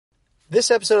This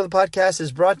episode of the podcast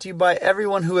is brought to you by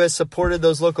everyone who has supported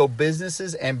those local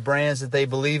businesses and brands that they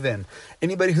believe in.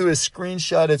 Anybody who has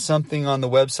screenshotted something on the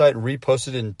website,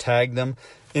 reposted and tagged them.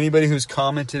 Anybody who's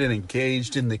commented and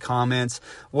engaged in the comments.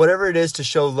 Whatever it is to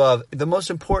show love. The most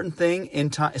important thing in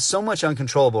time is so much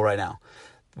uncontrollable right now.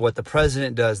 What the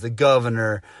president does, the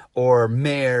governor, or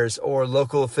mayors, or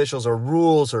local officials, or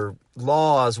rules, or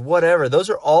laws, whatever. Those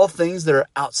are all things that are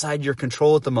outside your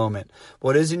control at the moment.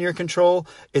 What is in your control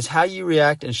is how you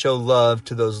react and show love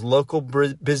to those local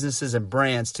businesses and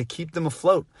brands to keep them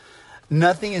afloat.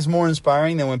 Nothing is more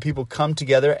inspiring than when people come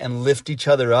together and lift each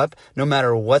other up, no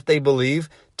matter what they believe,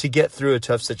 to get through a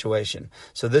tough situation.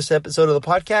 So this episode of the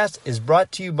podcast is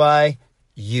brought to you by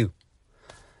you.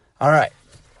 All right.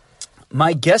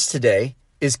 My guest today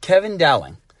is Kevin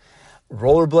Dowling,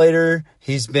 rollerblader.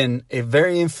 He's been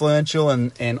very influential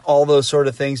in all those sort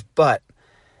of things, but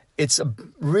it's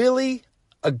really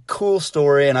a cool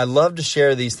story, and I love to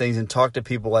share these things and talk to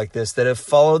people like this that have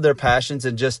followed their passions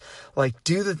and just like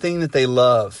do the thing that they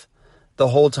love the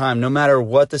whole time, no matter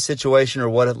what the situation or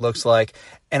what it looks like.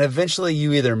 And eventually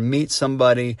you either meet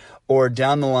somebody or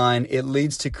down the line, it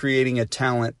leads to creating a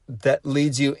talent that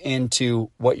leads you into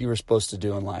what you were supposed to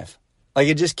do in life. Like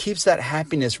it just keeps that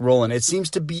happiness rolling. It seems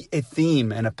to be a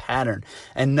theme and a pattern,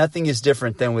 and nothing is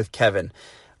different than with Kevin.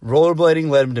 Rollerblading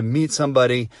led him to meet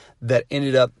somebody that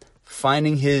ended up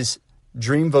finding his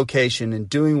dream vocation and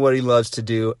doing what he loves to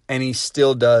do, and he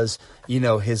still does,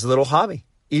 his little hobby,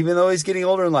 even though he's getting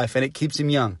older in life, and it keeps him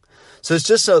young. So it's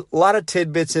just a lot of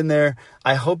tidbits in there.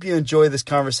 I hope you enjoy this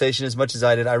conversation as much as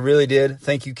I did. I really did.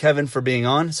 Thank you, Kevin, for being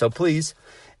on. So please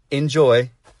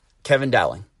enjoy Kevin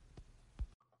Dowling.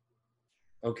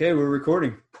 Okay, we're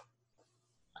recording.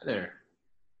 Hi there.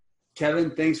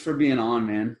 Kevin, thanks for being on,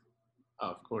 man.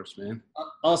 Oh, of course, man.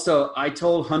 Also, I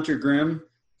told Hunter Grimm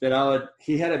that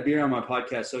he had a beer on my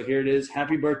podcast, so here it is.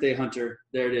 Happy birthday, Hunter.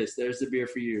 There it is. There's the beer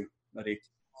for you, buddy.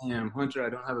 Damn, Hunter,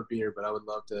 I don't have a beer, but I would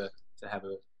love to have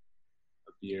a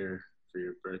beer for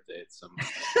your birthday at some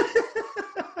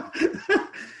point.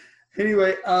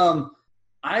 Anyway,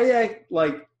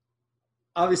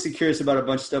 obviously curious about a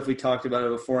bunch of stuff. We talked about it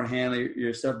beforehand,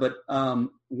 your stuff, but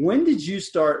when did you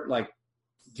start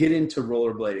get into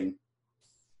rollerblading?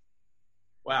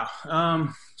 Wow.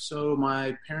 So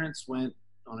my parents went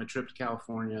on a trip to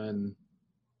California in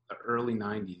the early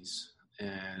 90s,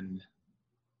 and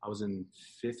I was in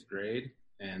 5th grade,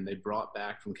 and they brought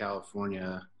back from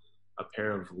California a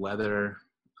pair of leather,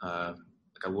 a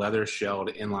leather shelled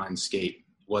inline skate.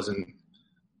 It wasn't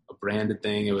a branded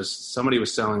thing. It was somebody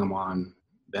was selling them on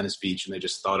Venice Beach, and they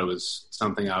just thought it was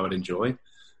something I would enjoy.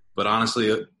 But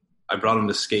honestly, I brought them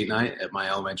to skate night at my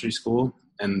elementary school,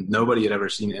 and nobody had ever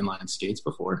seen inline skates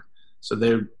before. So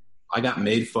I got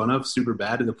made fun of super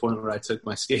bad to the point where I took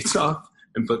my skates off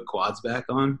and put quads back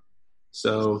on.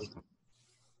 So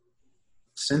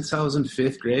since I was in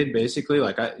 5th grade, basically,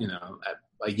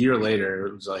 a year later,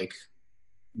 it was like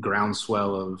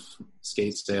groundswell of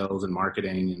skate sales and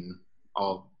marketing and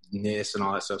all NIS and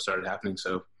all that stuff started happening.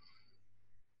 So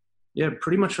yeah,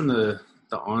 pretty much from the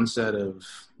onset of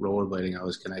rollerblading, I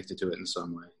was connected to it in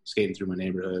some way, skating through my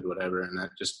neighborhood, whatever. And that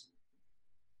just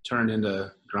turned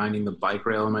into grinding the bike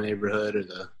rail in my neighborhood or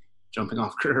the jumping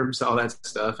off curbs, all that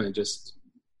stuff. And it just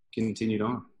continued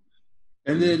on.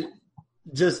 And then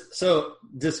just so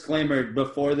disclaimer,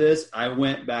 before this, I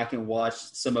went back and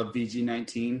watched some of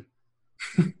VG19,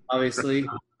 obviously.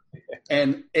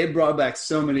 And it brought back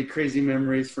so many crazy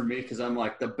memories for me because I'm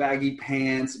like the baggy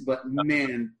pants, but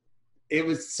man, it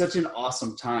was such an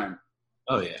awesome time.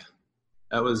 Oh yeah.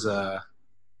 That was, that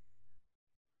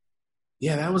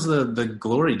was the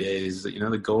glory days,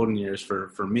 the golden years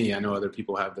for me. I know other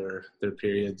people have their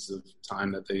periods of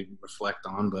time that they reflect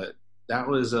on, but that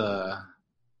was, I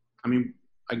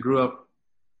grew up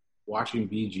watching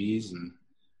VGs and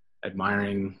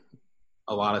admiring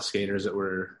a lot of skaters that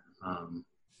were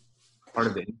part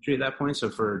of the industry at that point. So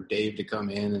for Dave to come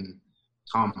in and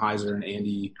Tom Heiser and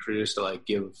Andy Cruz to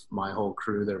give my whole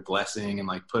crew their blessing and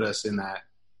put us in that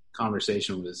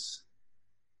conversation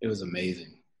it was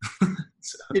amazing.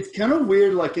 So. It's kind of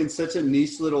weird, in such a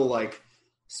niche little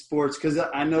sports, because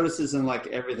I notice this in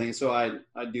everything. So I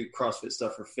do CrossFit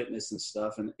stuff for fitness and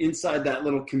stuff, and inside that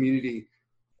little community,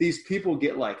 these people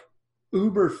get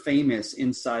uber famous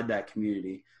inside that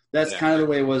community. That's kind of the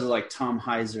way it was Tom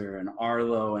Heiser and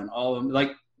Arlo and all of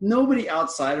them. Nobody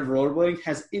outside of rollerblading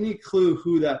has any clue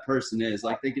who that person is.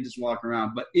 They could just walk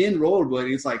around. But in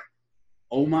rollerblading, it's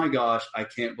oh my gosh, I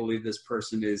can't believe this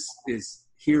person is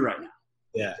here right now.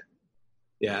 Yeah.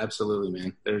 Yeah, absolutely,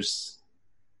 man.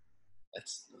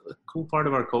 a cool part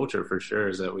of our culture for sure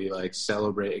is that we like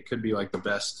celebrate. It could be like the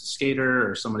best skater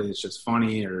or somebody that's just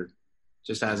funny or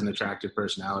just has an attractive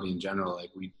personality in general. Like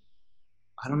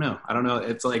I don't know.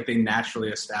 It's like they naturally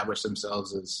establish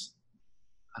themselves as,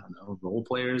 I don't know, role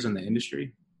players in the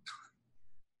industry.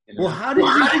 You know? Well, how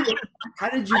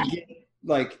did you get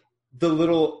like the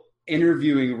little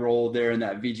interviewing role there in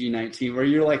that VG19 where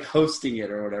you're like hosting it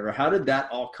or whatever? How did that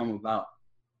all come about?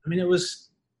 I mean, it was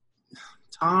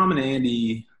Tom and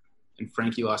Andy and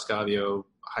Frankie Lascavio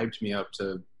hyped me up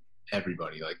to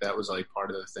everybody. Like that was like part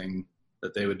of the thing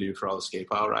that they would do for all the skate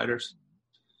pile riders.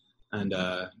 And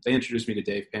they introduced me to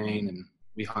Dave Payne, and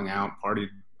we hung out, partied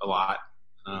a lot.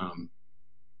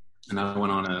 And I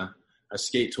went on a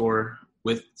skate tour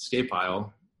with Skate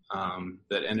Pile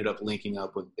that ended up linking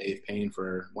up with Dave Payne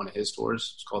for one of his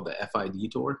tours. It's called the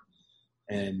FID tour.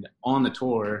 And on the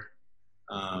tour,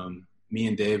 me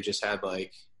and Dave just had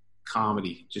like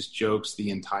comedy, just jokes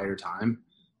the entire time.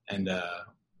 And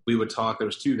we would talk. There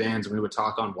was 2 vans, and we would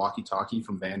talk on walkie-talkie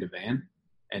from van to van.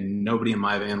 And nobody in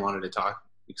my van wanted to talk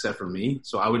except for me.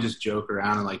 So I would just joke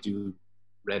around and like do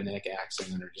redneck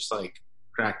accent or just like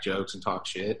crack jokes and talk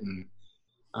shit. And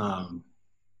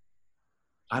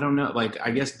I don't know, like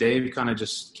I guess Dave kind of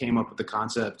just came up with the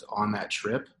concept on that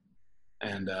trip.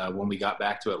 And when we got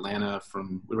back to Atlanta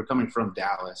we were coming from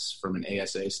Dallas from an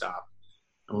ASA stop.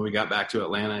 And when we got back to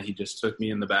Atlanta, he just took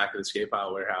me in the back of the skate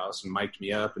pile warehouse and mic'd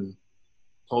me up and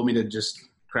told me to just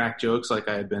crack jokes like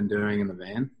I had been doing in the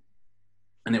van.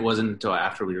 And it wasn't until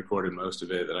after we recorded most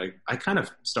of it that I kind of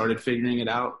started figuring it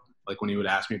out. Like when he would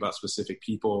ask me about specific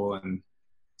people and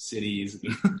cities,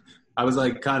 I was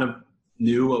like kind of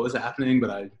knew what was happening, but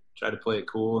I tried to play it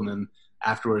cool. And then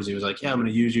afterwards he was like, yeah, I'm going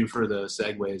to use you for the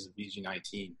segues of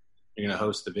VG19. You're going to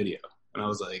host the video. And I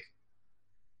was like,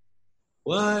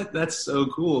 what? That's so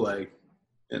cool. Like,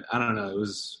 I don't know. It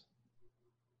was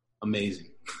amazing.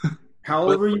 How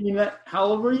old were you? How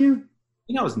old were you? I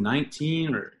think I was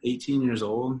 19 or 18 years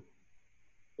old.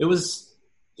 It was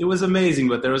amazing,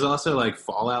 but there was also like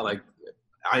fallout. Like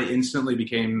I instantly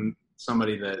became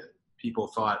somebody that people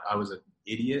thought I was an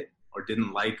idiot or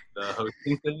didn't like the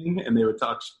hosting thing, and they would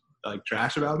talk like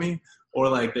trash about me, or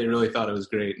like they really thought it was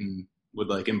great and would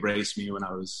like embrace me when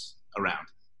I was around.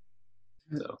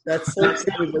 So that's so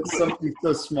true. That something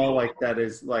so small like that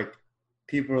is like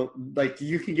people like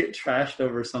you can get trashed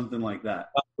over something like that.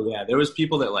 Oh, yeah, there was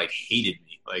people that like hated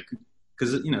me, like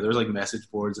because there was like message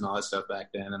boards and all that stuff back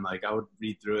then, and like I would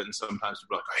read through it, and sometimes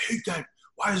people were like, I hate that.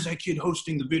 Why is that kid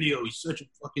hosting the video? He's such a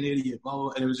fucking idiot. Blah, blah,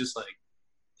 blah. And it was just like,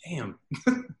 damn.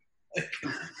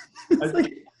 That's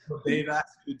like what they've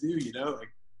asked me to do, like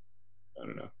I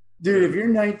don't know, dude. If you're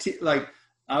 19, like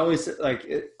I always like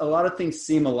a lot of things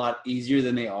seem a lot easier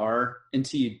than they are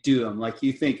until you do them. Like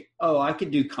you think, oh, I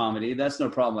could do comedy. That's no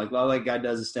problem. Like all that guy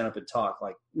does is stand up and talk.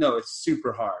 Like, no, it's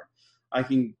super hard. I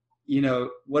can,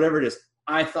 whatever it is.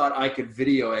 I thought I could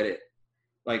video edit.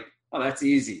 Like, oh, that's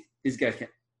easy. These guys can't.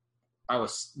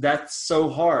 That's so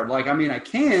hard. Like, I mean, I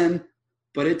can,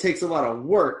 but it takes a lot of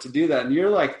work to do that. And you're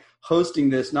like hosting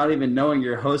this, not even knowing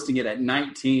you're hosting it at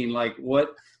 19. Like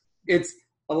it's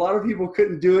a lot of people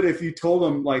couldn't do it if you told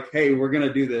them like, hey, we're going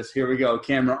to do this. Here we go.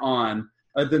 Camera on.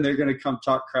 Then they're going to come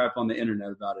talk crap on the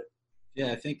internet about it.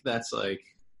 Yeah. I think that's like,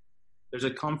 there's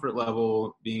a comfort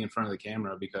level being in front of the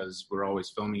camera because we're always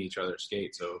filming each other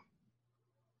skate. So,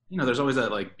 there's always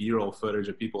that like B-roll footage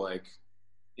of people like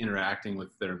interacting with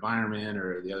their environment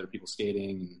or the other people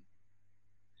skating. And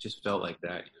it just felt like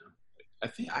that, I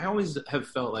think I always have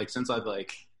felt like since I've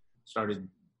like started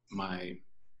my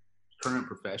current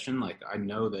profession, like I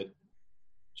know that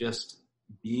just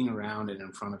being around and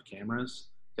in front of cameras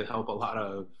could help a lot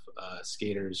of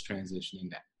skaters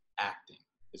transitioning to acting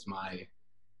is my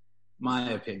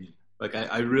opinion. Like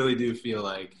I really do feel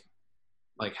like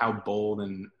how bold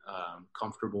and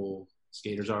comfortable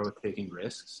skaters are with taking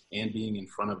risks and being in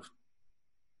front of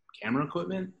camera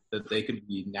equipment, that they could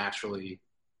be naturally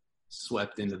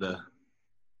swept into the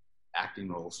acting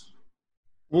roles.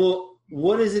 Well,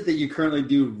 what is it that you currently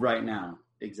do right now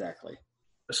exactly?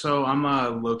 So I'm a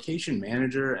location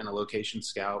manager and a location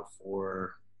scout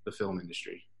for the film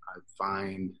industry. I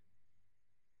find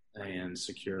and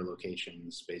secure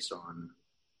locations based on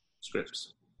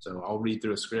scripts. So I'll read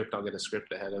through a script. I'll get a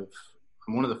script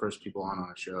I'm one of the first people on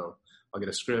a show. I'll get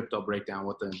a script. I'll break down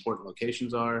what the important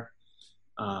locations are.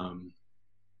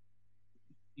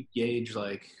 You gauge,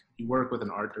 like, you work with an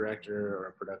art director or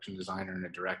a production designer and a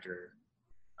director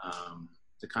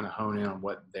to kind of hone in on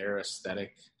what their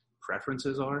aesthetic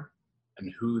preferences are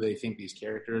and who they think these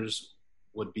characters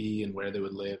would be and where they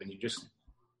would live. And you just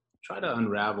try to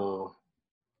unravel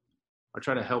or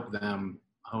try to help them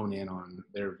hone in on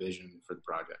their vision for the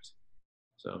project.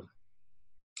 So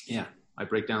yeah, I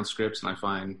break down scripts and I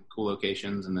find cool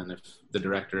locations. And then if the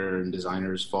director and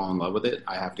designers fall in love with it,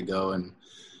 I have to go and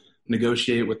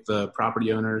negotiate with the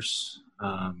property owners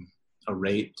a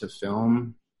rate to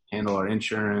film, handle our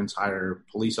insurance, hire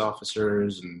police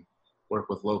officers, and work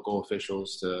with local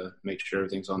officials to make sure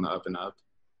everything's on the up and up.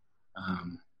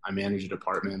 I manage a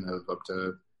department of up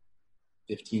to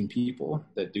 15 people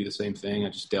that do the same thing. I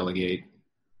just delegate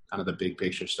kind of the big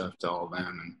picture stuff to all of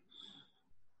them, and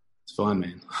it's fun,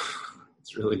 man.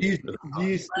 It's really, do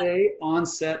you stay on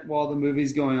set while the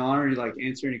movie's going on, or do you like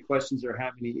answer any questions or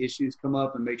have any issues come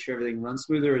up and make sure everything runs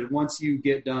smoother? Or once you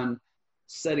get done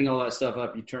setting all that stuff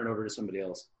up, you turn it over to somebody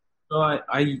else? So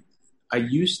I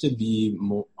used to be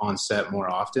on set more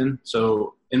often.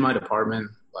 So in my department,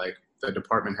 like the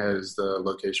department has the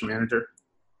location manager,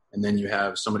 and then you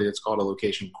have somebody that's called a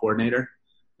location coordinator,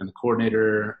 and the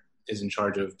coordinator is in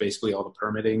charge of basically all the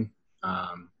permitting,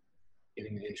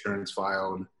 getting the insurance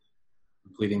filed,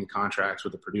 completing the contracts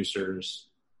with the producers.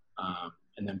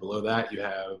 And then below that, you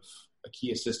have a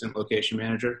key assistant location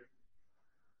manager.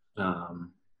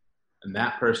 And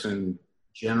that person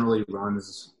generally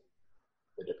runs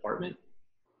the department.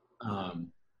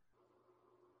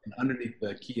 And underneath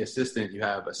the key assistant, you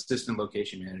have assistant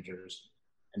location managers,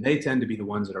 and they tend to be the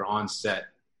ones that are on set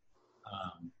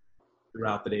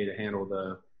throughout the day to handle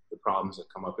the problems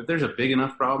that come up. If there's a big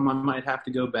enough problem, I might have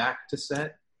to go back to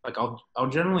set. Like I'll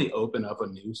generally open up a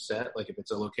new set. Like if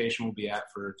it's a location we'll be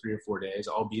at for 3 or 4 days,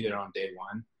 I'll be there on day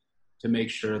one to make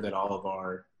sure that all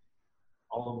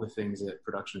of the things that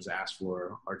production has asked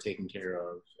for are taken care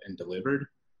of and delivered.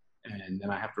 And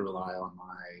then I have to rely on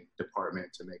my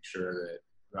department to make sure that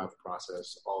throughout the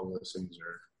process, all of those things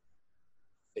are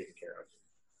taken care of.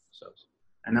 So,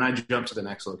 and then I jump to the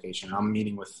next location. I'm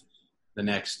meeting with the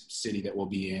next city that we'll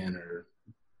be in, or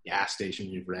gas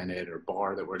station we've rented, or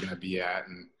bar that we're going to be at.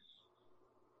 And,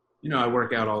 I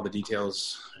work out all the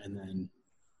details and then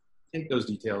take those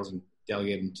details and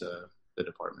delegate them to the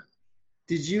department.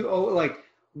 Did you,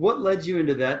 what led you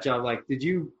into that job? Like, did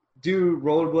you do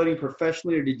rollerblading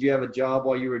professionally, or did you have a job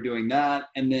while you were doing that?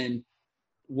 And then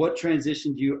what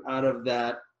transitioned you out of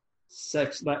that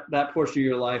portion of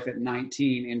your life at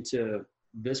 19 into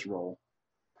this role?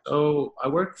 So I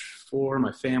worked for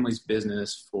my family's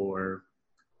business for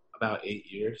about 8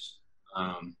 years.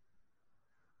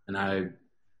 And I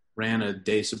ran a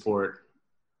day support.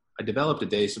 I developed a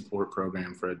day support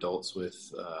program for adults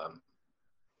with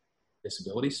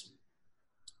disabilities.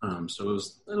 So it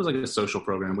was like a social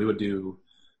program. We would do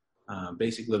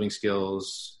basic living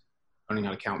skills, learning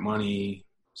how to count money,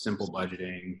 simple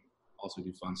budgeting, also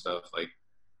do fun stuff like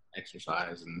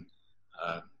exercise and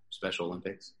Special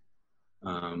Olympics.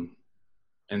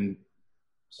 And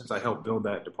since I helped build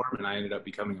that department, I ended up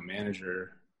becoming a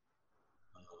manager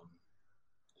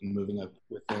and moving up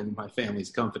within my family's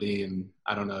company. And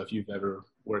I don't know if you've ever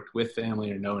worked with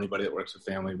family or know anybody that works with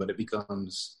family, but it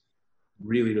becomes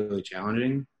really, really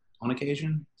challenging on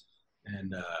occasion.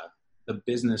 And the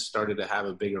business started to have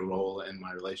a bigger role in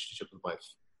my relationship with my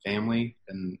family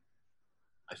than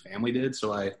my family did.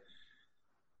 So I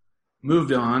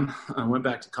moved on. I went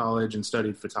back to college and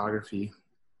studied photography.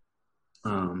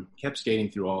 Kept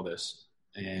skating through all this.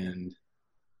 And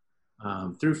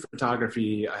through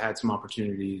photography, I had some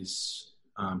opportunities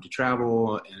to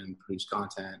travel and produce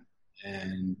content.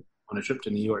 And on a trip to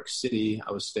New York City,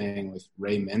 I was staying with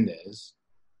Ray Mendez.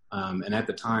 And at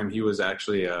the time, he was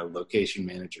actually a location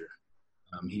manager.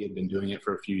 He had been doing it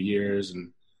for a few years,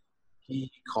 and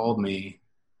he called me.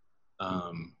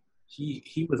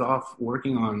 He was off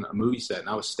working on a movie set, and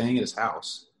I was staying at his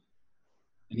house.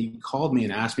 And he called me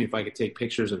and asked me if I could take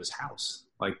pictures of his house,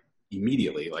 like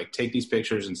immediately, like take these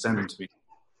pictures and send them to me.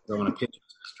 So I want to pitch it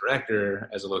to this director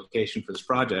as a location for this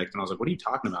project. And I was like, what are you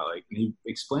talking about? Like, and he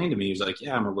explained to me, he was like,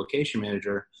 yeah, I'm a location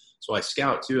manager. So I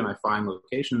scout too, and I find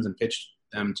locations and pitch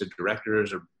them to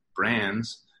directors or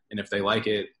brands. And if they like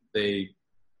it, they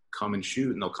come and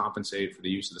shoot, and they'll compensate for the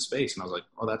use of the space. And I was like,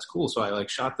 oh, that's cool. So I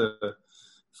shot the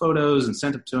photos and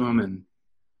sent them to him, and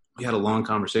we had a long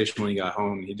conversation when he got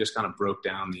home. He just kind of broke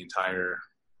down the entire,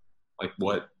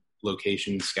 what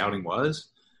location scouting was.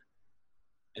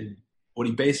 And what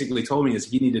he basically told me is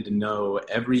he needed to know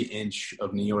every inch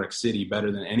of New York City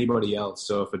better than anybody else.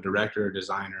 So if a director or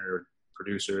designer or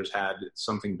producers had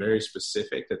something very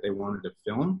specific that they wanted to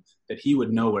film, that he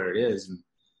would know where it is. And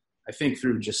I think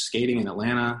through just skating in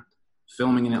Atlanta,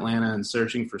 filming in Atlanta, and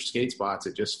searching for skate spots,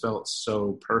 it just felt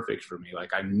so perfect for me.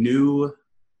 Like, I knew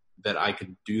that I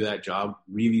could do that job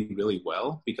really, really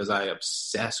well because I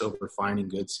obsess over finding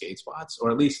good skate spots,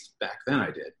 or at least back then I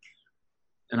did.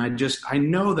 And I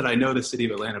know that I know the city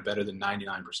of Atlanta better than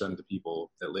 99% of the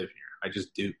people that live here. I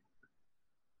just do.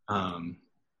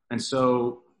 And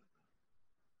so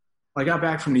I got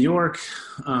back from New York,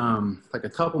 like a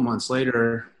couple months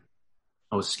later.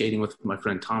 I was skating with my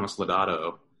friend Thomas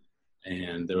Lodato,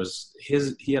 and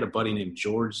he had a buddy named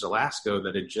George Zelasco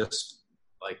that had just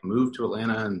like moved to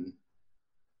Atlanta, and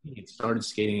he started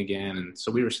skating again. And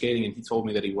so we were skating, and he told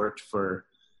me that he worked for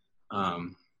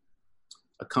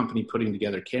a company putting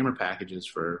together camera packages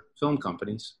for film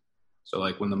companies. So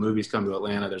like when the movies come to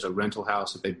Atlanta, there's a rental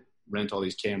house that they rent all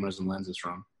these cameras and lenses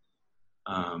from.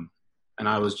 And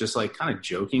I was just like kind of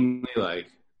jokingly like,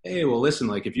 hey, well, listen,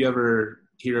 like if you ever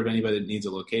hear of anybody that needs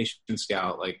a location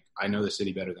scout, like I know the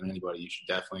city better than anybody. You should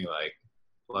definitely like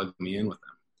plug me in with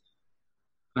them.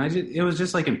 And it was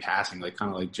just like in passing, like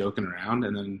kind of like joking around.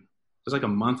 And then it was like a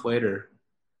month later,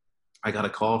 I got a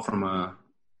call from a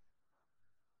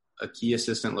key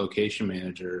assistant location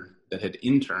manager that had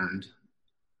interned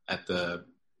at the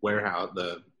warehouse,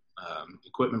 the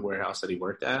equipment warehouse that he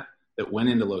worked at, that went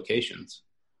into locations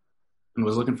and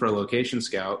was looking for a location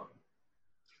scout,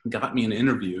 got me an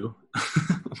interview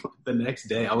the next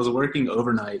day. I was working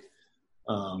overnight,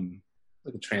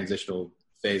 like a transitional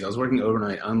phase. I was working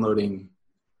overnight unloading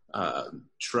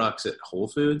trucks at Whole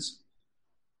Foods.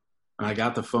 And I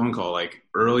got the phone call like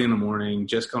early in the morning,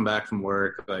 just come back from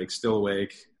work, like still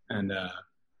awake. And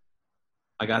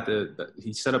I got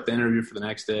he set up the interview for the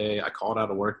next day. I called out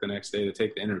of work the next day to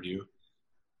take the interview.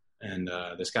 And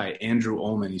this guy, Andrew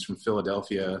Ullman, he's from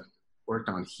Philadelphia, worked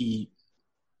on Heat,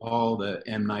 all the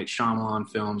M. Night Shyamalan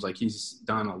films. Like he's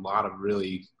done a lot of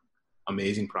really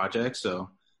amazing projects. So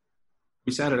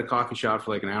we sat at a coffee shop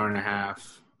for like an hour and a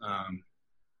half.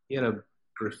 He had a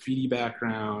graffiti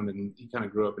background, and he kind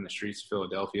of grew up in the streets of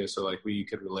Philadelphia. So like we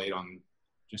could relate on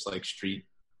just like street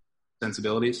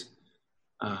sensibilities.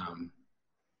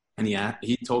 And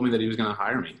he told me that he was going to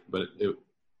hire me, but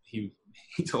he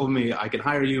told me I can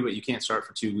hire you, but you can't start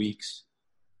for 2 weeks.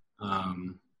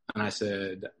 And I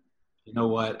said, you know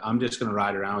what? I'm just going to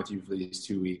ride around with you for these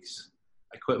 2 weeks.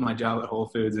 I quit my job at Whole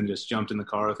Foods and just jumped in the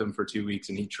car with him for 2 weeks.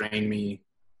 And he trained me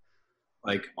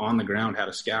like on the ground how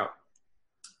to scout.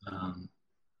 And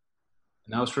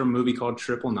that was for a movie called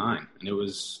 999.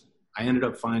 And I ended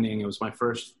up finding, it was my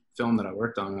first film that I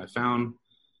worked on. And I found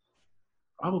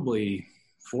probably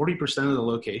 40% of the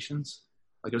locations.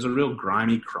 Like it was a real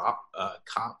grimy cop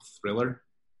thriller.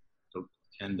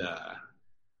 And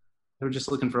they were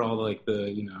just looking for all like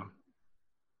the,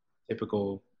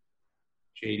 typical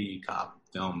shady cop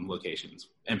film locations,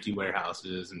 empty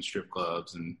warehouses and strip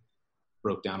clubs and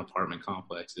broke down apartment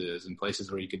complexes and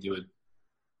places where you could do a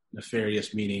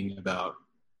nefarious meeting about,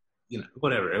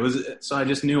 whatever. It was, so I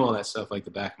just knew all that stuff like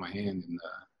the back of my hand. And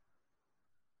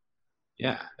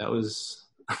that was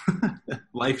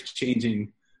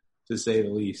life-changing to say the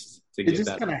least. It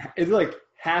just kind of, it like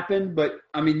happened, but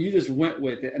I mean, you just went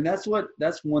with it. And that's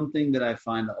one thing that I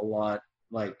find a lot,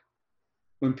 like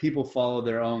when people follow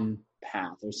their own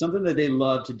path or something that they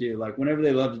love to do, like whenever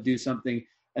they love to do something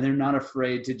and they're not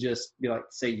afraid to just be like,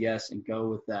 say yes and go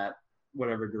with that,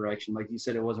 whatever direction. Like you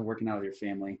said, it wasn't working out with your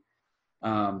family,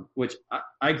 which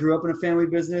I grew up in a family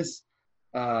business.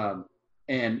 And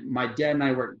my dad and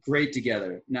I worked great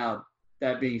together. Now,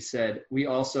 that being said, we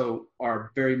also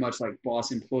are very much like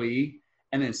boss employee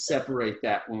and then separate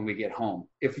that when we get home.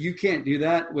 If you can't do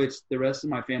that, which the rest of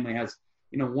my family has,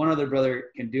 one other brother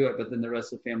can do it, but then the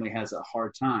rest of the family has a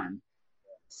hard time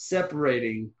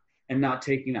separating and not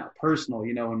taking that personal,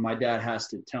 when my dad has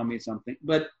to tell me something.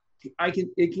 But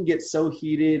it can get so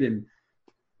heated, and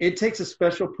it takes a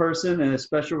special person and a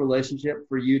special relationship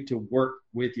for you to work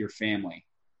with your family.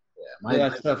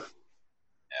 Yeah,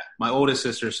 my oldest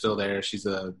sister's still there. She's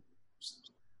a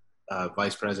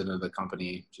vice president of the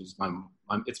company. She's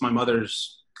it's my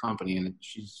mother's company, and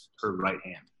she's her right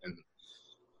hand, and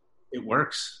it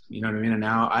works. You know what I mean? And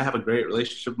now I have a great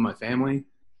relationship with my family.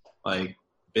 Like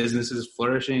business is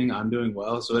flourishing. I'm doing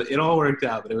well. So it all worked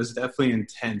out, but it was definitely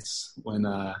intense when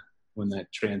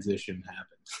that transition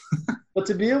happened. But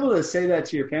to be able to say that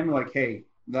to your family, like, hey,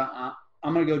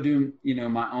 I'm going to go do,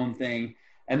 my own thing.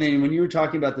 And then when you were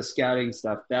talking about the scouting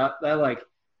stuff, that like,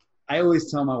 I always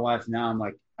tell my wife now, I'm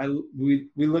like, we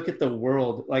look at the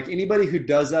world, like anybody who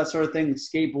does that sort of thing,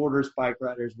 skateboarders, bike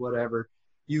riders, whatever,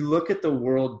 you look at the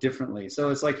world differently. So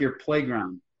it's like your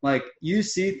playground. Like you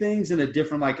see things in a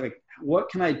different, like what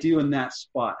can I do in that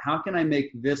spot? How can I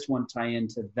make this one tie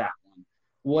into that one?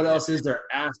 What else is there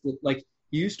after? Like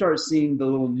you start seeing the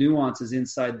little nuances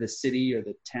inside the city or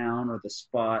the town or the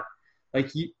spot.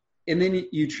 Like and then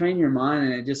you train your mind,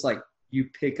 and it just like you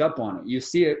pick up on it. You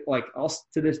see it, like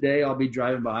to this day, I'll be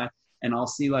driving by and I'll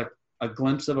see like a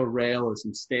glimpse of a rail or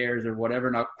some stairs or whatever,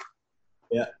 and I'll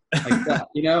Yeah. like that,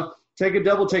 you know, take a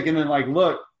double take and then like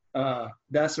look,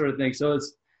 that sort of thing. So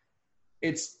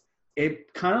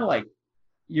it kind of like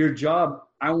your job.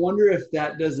 I wonder if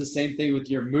that does the same thing with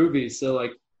your movies. So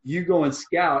like you go and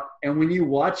scout, and when you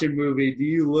watch a movie, do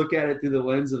you look at it through the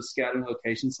lens of scouting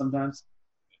locations sometimes?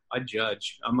 I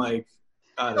judge. I'm like,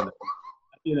 I don't know.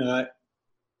 You know,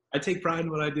 I take pride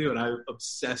in what I do, and I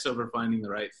obsess over finding the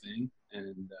right thing.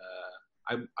 And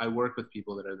I work with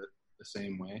people that are the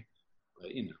same way.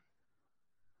 But you know,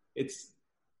 it's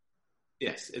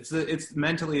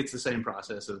mentally it's the same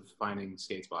process of finding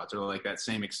skate spots, or like that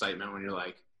same excitement when you're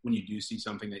like when you do see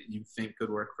something that you think could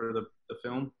work for the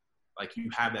film. Like you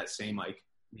have that same like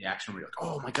reaction where you're like,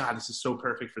 oh my God, this is so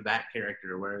perfect for that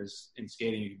character. Whereas in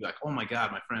skating, you could be like, oh my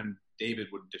God, my friend David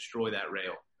would destroy that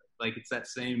rail. Like it's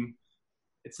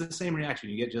the same reaction.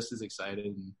 You get just as excited.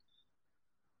 And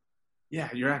yeah,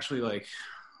 you're actually like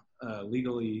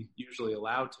legally usually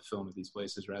allowed to film at these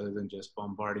places rather than just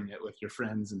bombarding it with your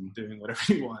friends and doing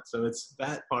whatever you want. So it's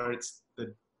that part's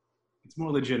it's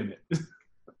more legitimate.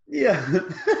 Yeah.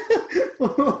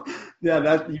 Yeah,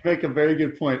 that you make a very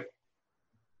good point.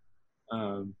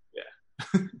 Yeah.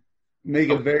 Make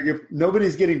a very good.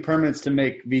 Nobody's getting permits to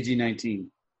make VG-19. No.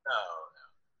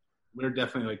 We're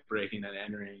definitely like breaking and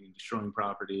entering and destroying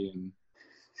property.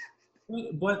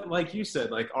 But like you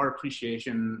said, like our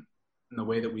appreciation and the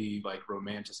way that we like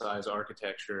romanticize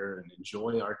architecture and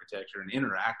enjoy architecture and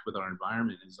interact with our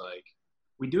environment is like,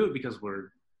 we do it because we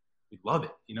love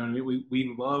it. You know what I mean?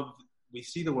 We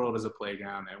see the world as a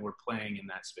playground and we're playing in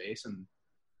that space, and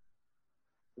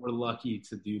we're lucky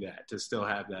to do that, to still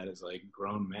have that as like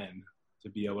grown men, to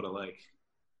be able to like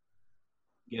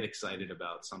get excited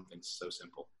about something so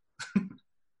simple.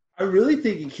 I really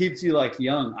think it keeps you like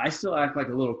young. I still act like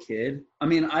a little kid. I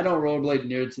mean, I don't rollerblade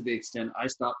near to the extent. I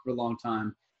stopped for a long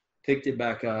time, picked it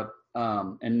back up,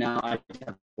 and now I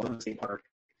have one skate park,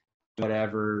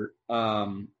 whatever,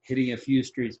 hitting a few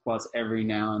street spots every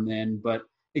now and then. But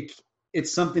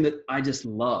it's something that I just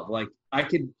love. Like I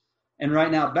could, and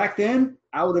right now, back then,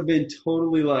 I would have been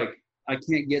totally like, I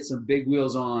can't get some big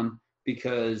wheels on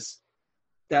because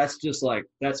that's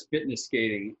fitness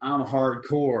skating. I'm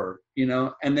hardcore, you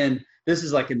know? And then this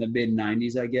is like in the mid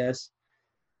 90s, I guess.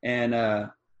 And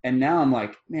now I'm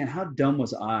like, man, how dumb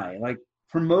was I? Like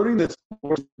promoting the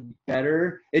sport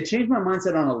better. It changed my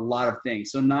mindset on a lot of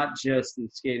things. So not just in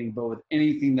skating, but with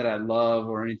anything that I love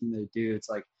or anything that I do. It's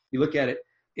like, you look at it,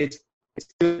 it's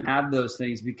good to have those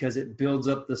things because it builds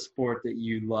up the sport that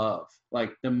you love.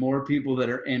 Like the more people that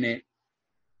are in it,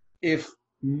 if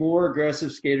more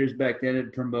aggressive skaters back then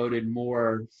had promoted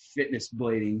more fitness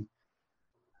blading,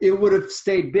 it would have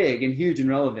stayed big and huge and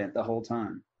relevant the whole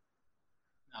time.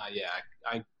 Yeah,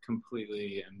 I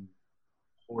completely am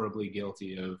horribly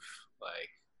guilty of like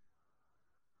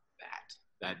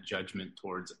that judgment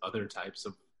towards other types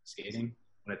of skating.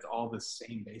 When it's all the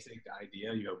same basic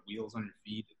idea, you have wheels on your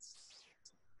feet. It's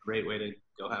a great way to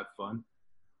go have fun.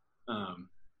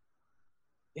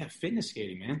 Yeah, fitness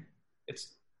skating, man.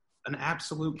 It's an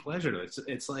absolute pleasure.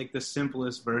 It's like the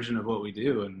simplest version of what we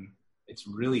do, and it's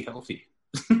really healthy.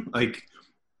 Like,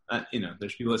 you know,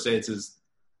 there's people that say it's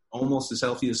almost as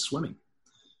healthy as swimming.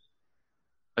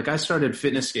 Like I started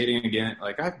fitness skating again.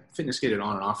 Like I fitness skated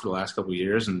on and off for the last couple of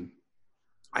years, and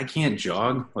I can't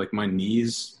jog. Like my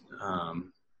knees,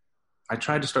 I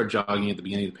tried to start jogging at the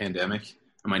beginning of the pandemic,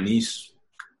 and my knees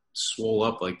swole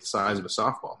up like the size of a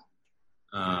softball.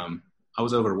 I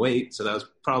was overweight, so that was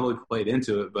probably played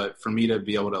into it. But for me to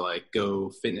be able to like go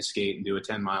fitness skate and do a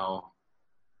 10-mile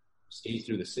skate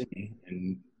through the city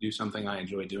and do something I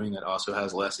enjoy doing that also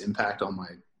has less impact on my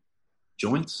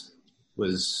joints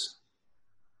was,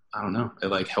 I don't know, it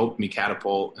like helped me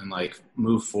catapult and like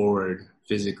move forward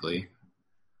physically.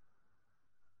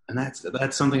 And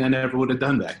that's something I never would have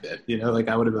done back then. You know, like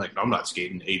I would have been like, I'm not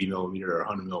skating 80 millimeter or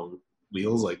 100 mil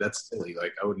wheels. Like that's silly.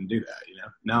 Like I wouldn't do that, you know?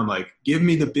 Now I'm like, give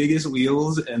me the biggest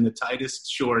wheels and the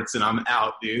tightest shorts and I'm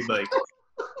out, dude. Like,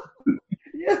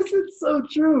 yes, it's so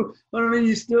true. But I mean,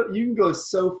 you can go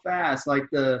so fast. Like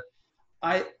this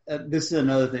is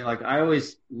another thing. Like I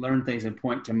always learn things and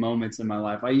point to moments in my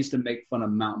life. I used to make fun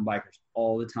of mountain bikers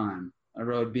all the time. I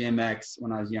rode BMX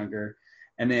when I was younger.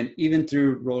 And then even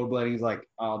through rollerblading, it's like,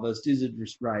 oh, those dudes would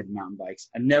just ride mountain bikes.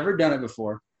 I'd never done it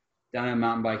before. Down in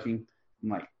mountain biking, I'm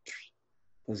like,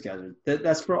 those guys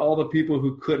that's for all the people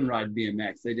who couldn't ride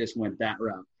BMX. They just went that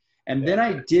route. And then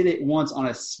I did it once on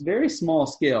a very small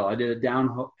scale. I did a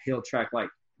downhill track, like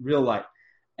real light.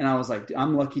 And I was like,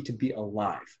 I'm lucky to be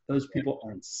alive. Those people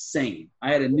are insane.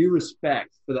 I had a new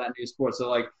respect for that new sport. So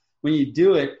like when you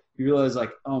do it, you realize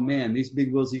like, oh man, these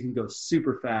big wheels, you can go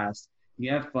super fast.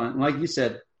 You have fun. And like you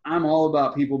said, I'm all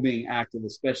about people being active,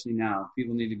 especially now.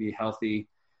 People need to be healthy.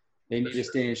 They need to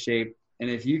stay in shape. And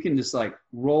if you can just like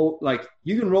roll, like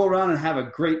you can roll around and have a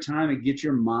great time and get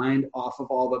your mind off of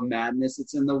all the madness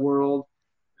that's in the world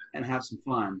and have some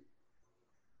fun.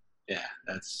 Yeah,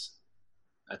 that's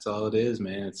all it is,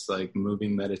 man. It's like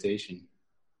moving meditation.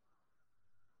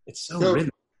 It's so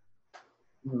rhythmic. I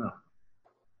don't know.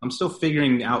 I'm still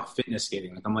figuring out fitness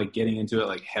skating. Like I'm like getting into it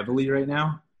like heavily right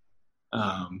now.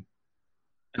 And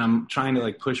I'm trying to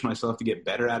like push myself to get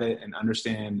better at it and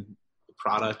understand the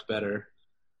product better.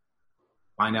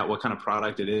 Find out what kind of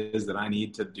product it is that I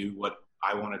need to do what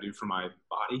I want to do for my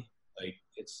body. Like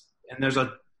and there's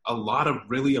a lot of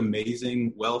really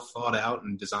amazing, well thought out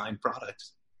and designed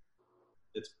products.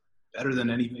 It's better than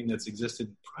anything that's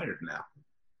existed prior to now.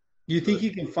 Do you think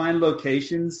you can find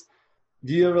locations?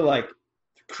 Do you ever like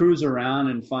cruise around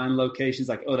and find locations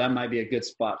like, oh, that might be a good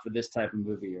spot for this type of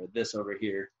movie or this over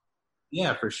here?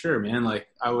 Yeah, for sure, man. Like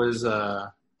I was,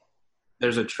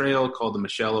 there's a trail called the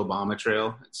Michelle Obama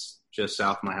Trail. It's just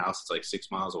south of my house. It's like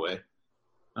 6 miles away.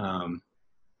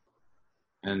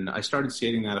 And I started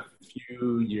skating that a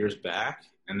few years back,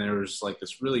 and there was like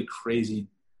this really crazy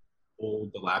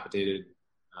old dilapidated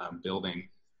building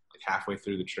like halfway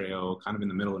through the trail, kind of in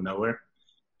the middle of nowhere.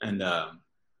 And I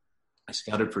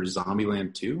scouted for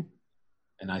Zombieland 2,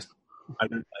 and I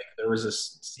like there was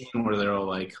this scene where they're all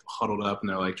like huddled up and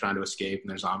they're like trying to escape and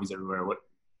there's zombies everywhere,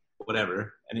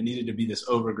 whatever. And it needed to be this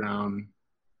overgrown,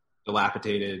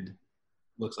 dilapidated,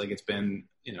 looks like it's been,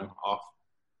 off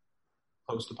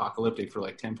post-apocalyptic for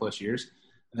like 10 plus years.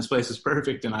 And this place is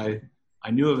perfect. And I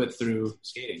knew of it through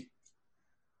skating.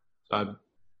 So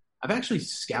I've actually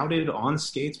scouted on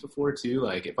skates before too.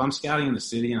 Like if I'm scouting in the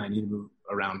city and I need to move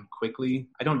around quickly,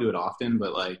 I don't do it often,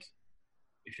 but like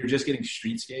if you're just getting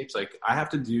streetscapes, like I have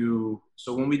to do,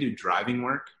 so when we do driving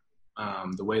work,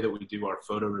 the way that we do our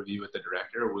photo review with the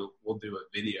director, we'll do a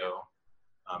video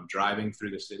driving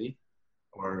through the city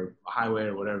or a highway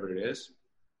or whatever it is,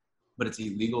 but it's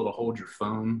illegal to hold your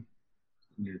phone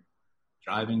when you're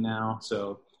driving now.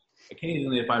 So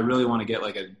occasionally if I really want to get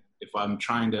like if I'm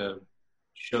trying to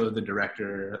show the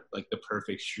director like the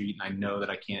perfect street and I know that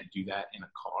I can't do that in a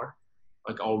car,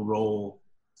 like I'll roll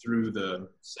through the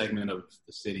segment of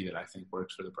the city that I think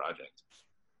works for the project.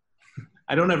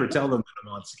 I don't ever tell them that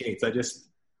I'm on skates. I just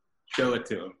show it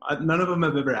to them. None of them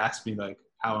have ever asked me like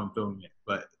how I'm filming it,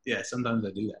 but yeah, sometimes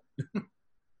I do that.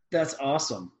 That's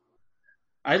awesome.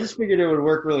 I just figured it would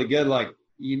work really good. Like,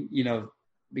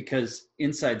 because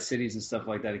inside cities and stuff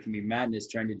like that, it can be madness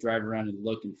trying to drive around and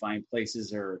look and find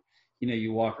places or,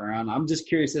 you walk around. I'm just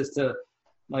curious as to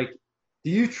like, do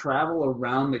you travel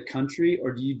around the country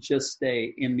or do you just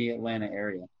stay in the Atlanta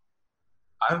area?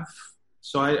 I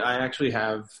actually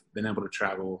have been able to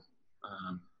travel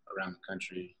around the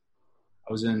country.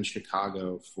 I was in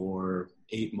Chicago for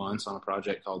 8 months on a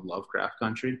project called Lovecraft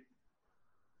Country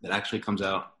that actually comes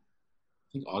out,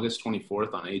 I think, August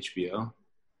 24th on HBO.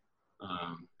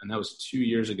 And that was 2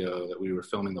 years ago that we were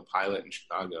filming the pilot in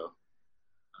Chicago.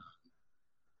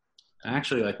 And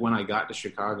actually, like when I got to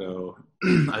Chicago,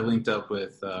 I linked up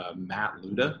with Matt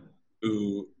Luda,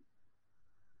 who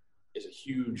is a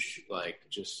huge,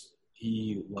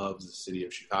 he loves the city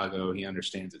of Chicago. He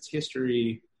understands its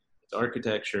history, its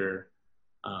architecture.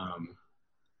 And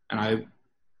I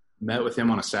met with him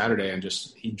on a Saturday and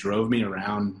he drove me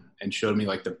around and showed me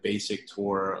like the basic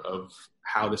tour of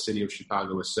how the city of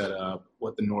Chicago was set up,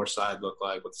 what the north side looked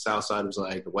like, what the south side was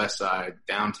like, the west side,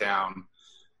 downtown.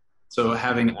 So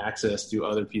having access to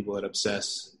other people that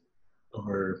obsess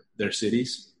over their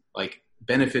cities, like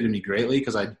benefited me greatly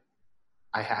because I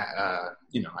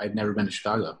had never been to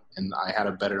Chicago and I had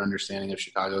a better understanding of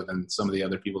Chicago than some of the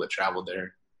other people that traveled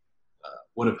there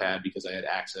would have had because I had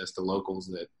access to locals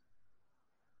that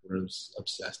were as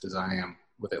obsessed as I am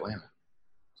with Atlanta.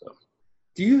 So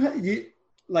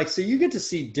so you get to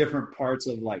see different parts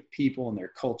of like people and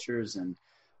their cultures and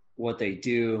what they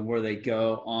do and where they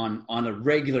go on a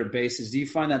regular basis. Do you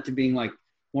find that to being like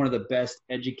one of the best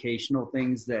educational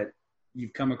things that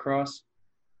you've come across?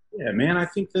 Yeah, man, I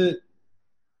think that,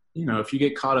 if you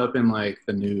get caught up in like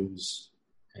the news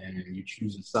and you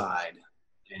choose a side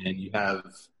and you have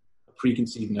a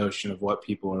preconceived notion of what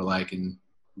people are like in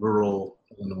rural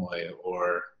Illinois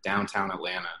or downtown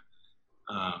Atlanta,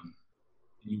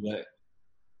 you let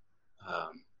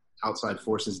outside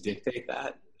forces dictate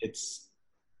that,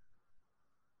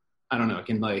 I don't know, it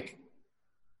can like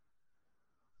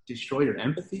destroy your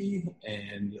empathy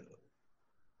and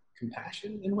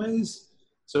compassion in ways.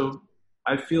 So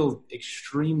I feel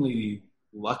extremely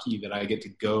lucky that I get to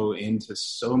go into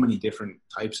so many different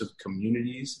types of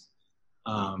communities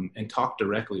and talk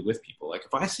directly with people. Like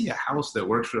if I see a house that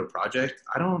works for a project,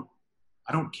 I don't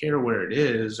care where it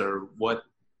is or what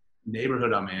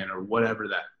neighborhood I'm in or whatever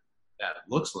that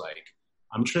looks like.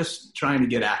 I'm just trying to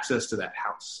get access to that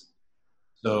house.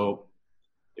 So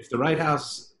if the right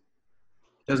house,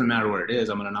 doesn't matter where it is,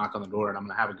 I'm going to knock on the door and I'm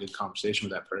going to have a good conversation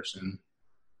with that person.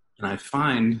 And I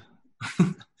find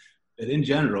that in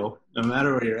general, no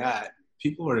matter where you're at,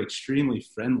 people are extremely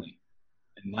friendly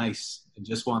and nice and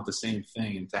just want the same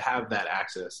thing. And to have that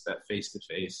access, that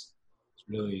face-to-face,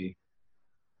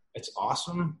 it's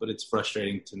awesome, but it's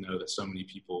frustrating to know that so many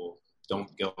people don't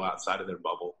go outside of their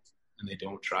bubble and they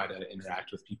don't try to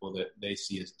interact with people that they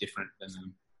see as different than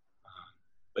them.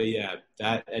 But yeah,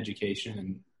 that education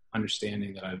and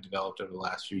understanding that I've developed over the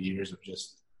last few years of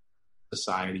just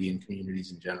society and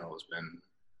communities in general has been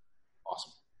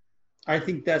awesome. I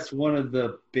think that's one of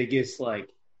the biggest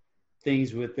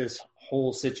things with this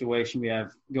whole situation we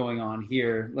have going on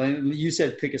here. Like you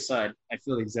said, pick a side. I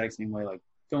feel the exact same way. Like,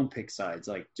 don't pick sides.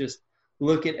 Like, just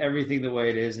look at everything the way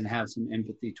it is and have some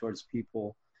empathy towards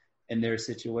people and their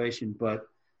situation. But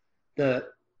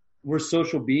we're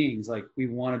social beings. Like, we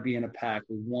want to be in a pack.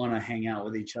 We want to hang out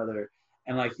with each other.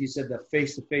 And like you said, the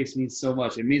face-to-face means so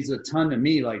much. It means a ton to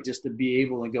me, like just to be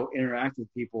able to go interact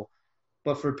with people.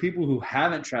 But for people who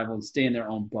haven't traveled and stay in their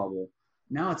own bubble,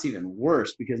 now it's even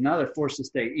worse because now they're forced to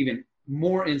stay even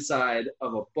more inside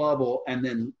of a bubble and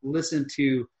then listen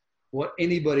to what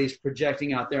anybody's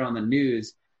projecting out there on the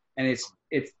news. And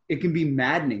it can be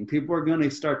maddening. People are going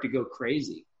to start to go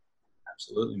crazy.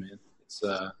 Absolutely, man. It's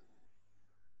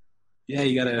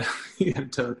you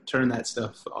gotta turn that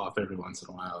stuff off every once in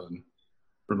a while and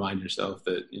remind yourself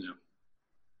that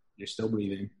you're still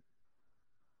breathing,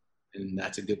 and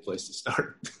that's a good place to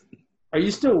start. Are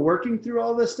you still working through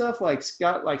all this stuff, like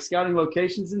scouting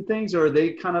locations and things, or are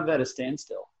they kind of at a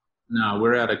standstill? No,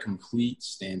 we're at a complete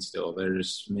standstill.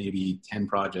 There's maybe 10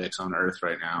 projects on Earth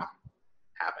right now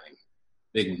happening,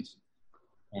 big ones.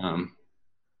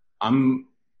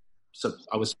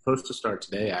 I was supposed to start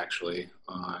today, actually,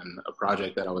 on a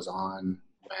project that I was on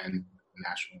when the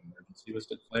national emergency was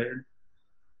declared.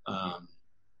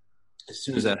 As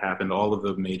soon as that happened, all of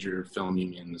the major film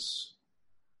unions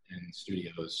and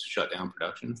studios shut down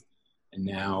production. And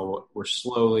now we're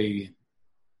slowly,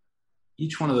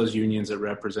 each one of those unions that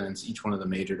represents each one of the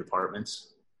major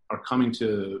departments are coming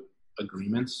to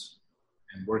agreements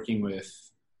and working with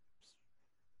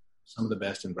some of the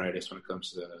best and brightest when it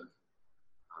comes to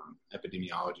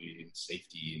epidemiology and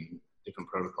safety and different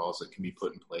protocols that can be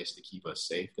put in place to keep us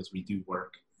safe, because we do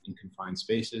work in confined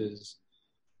spaces.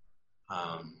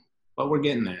 But we're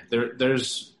getting there.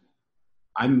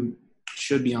 I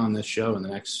should be on this show in the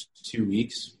next 2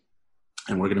 weeks,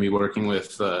 and we're going to be working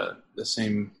with the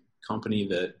same company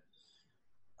that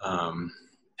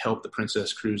helped the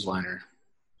Princess cruise liner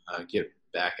get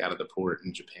back out of the port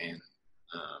in Japan.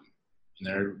 And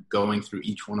they're going through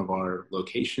each one of our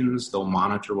locations. They'll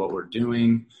monitor what we're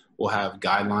doing. We'll have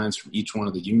guidelines from each one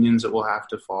of the unions that we'll have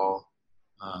to fall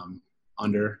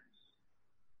under.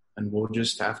 And we'll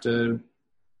just have to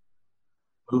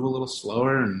move a little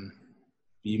slower and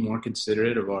be more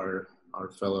considerate of our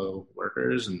fellow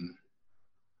workers and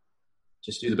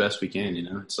just do the best we can.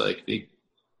 It's like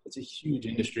it's a huge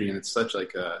industry, and it's such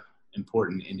like a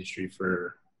important industry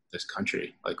for this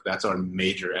country. Like, that's our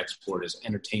major export is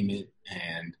entertainment,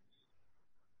 and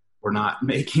we're not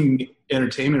making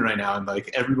entertainment right now. And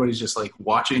like, everybody's just like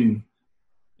watching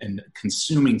and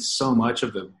consuming so much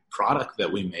of the product that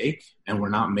we make, and we're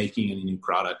not making any new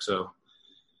product. So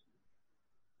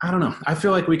I don't know. I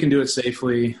feel like we can do it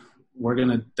safely.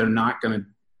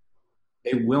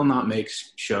 They will not make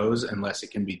shows unless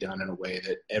it can be done in a way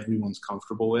that everyone's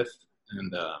comfortable with.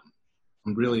 And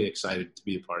I'm really excited to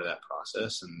be a part of that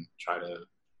process and try to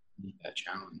meet that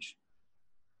challenge.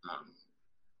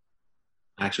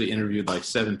 I actually interviewed like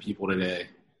 7 people today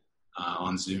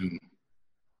on Zoom,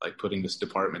 like putting this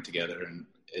department together. And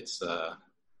it's,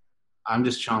 I'm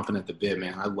just chomping at the bit,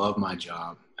 man. I love my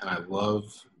job and I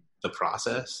love the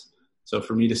process. So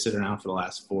for me to sit around for the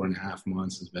last 4.5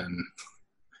 months has been,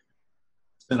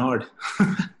 it's been hard.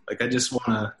 Like, I just want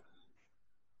to,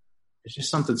 it's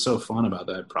just something so fun about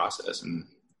that process and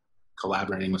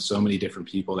collaborating with so many different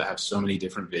people that have so many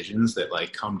different visions that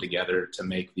like come together to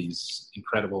make these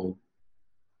incredible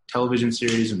television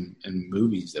series and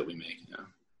movies that we make.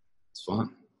 It's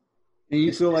fun. And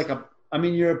you feel like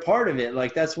you're a part of it.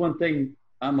 Like, that's one thing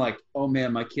I'm like, oh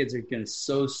man, my kids are getting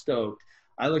so stoked.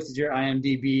 I looked at your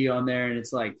IMDb on there and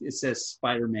it's like, it says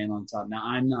Spider-Man on top. Now,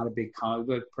 I'm not a big comic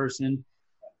book person,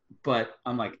 but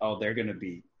I'm like, oh, they're gonna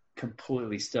be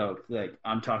completely stoked. Like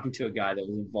I'm talking to a guy that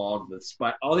was involved with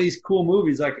all these cool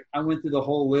movies. Like I went through the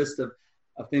whole list of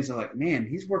things. I'm like, man,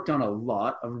 he's worked on a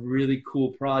lot of really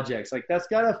cool projects. Like that's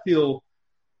gotta feel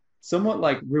somewhat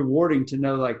like rewarding to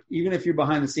know, like, even if you're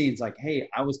behind the scenes, like, hey,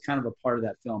 I was kind of a part of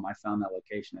that film. I found that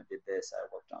location. I did this. I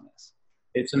worked on this.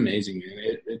 It's amazing,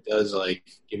 man. It does like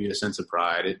give you a sense of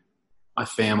pride. My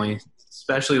family,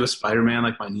 especially with Spider-Man,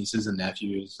 like my nieces and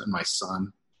nephews and my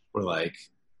son were like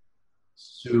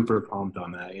super pumped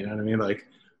on that. You know what I mean? Like,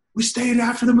 we stayed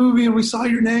after the movie and we saw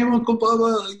your name, Uncle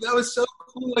Bubba. Like, that was so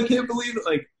cool. I can't believe it.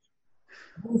 Like,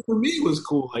 for me, it was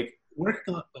cool. Like,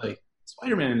 working on, like,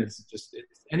 Spider-Man is just,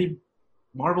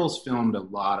 Marvel's filmed a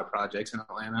lot of projects in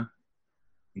Atlanta,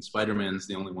 and Spider-Man's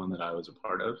the only one that I was a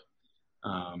part of.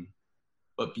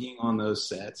 But being on those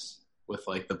sets with,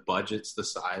 like, the budgets, the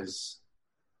size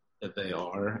that they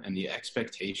are, and the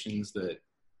expectations that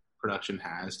production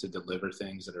has to deliver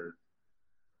things that are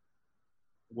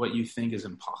what you think is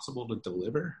impossible to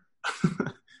deliver.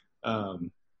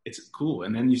 It's cool.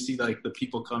 And then you see like the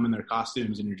people come in their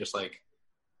costumes and you're just like,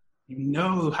 you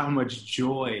know how much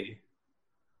joy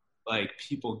like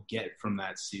people get from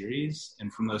that series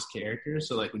and from those characters.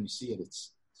 So like when you see it,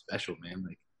 it's special, man.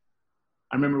 Like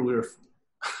I remember we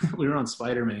were on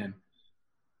Spider-Man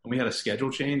and we had a schedule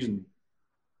change, and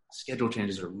schedule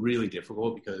changes are really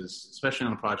difficult because especially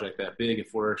on a project that big,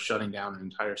 if we're shutting down an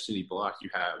entire city block, you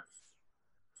have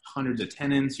hundreds of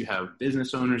tenants, you have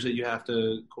business owners that you have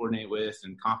to coordinate with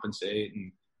and compensate,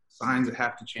 and signs that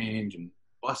have to change, and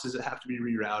buses that have to be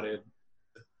rerouted.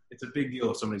 It's a big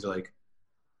deal if somebody's like,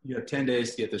 you have 10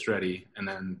 days to get this ready, and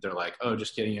then they're like, oh,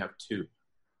 just kidding, you have 2.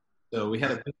 So we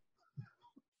had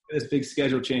this big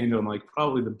schedule change on like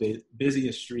probably the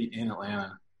busiest street in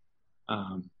Atlanta.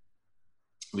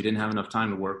 We didn't have enough time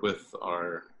to work with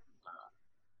our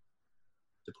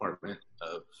Department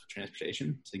of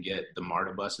Transportation to get the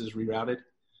MARTA buses rerouted.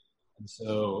 And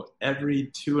so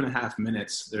every 2.5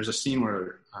 minutes, there's a scene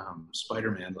where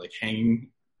Spider-Man like hanging,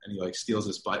 and he like steals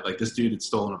this bike. Like this dude had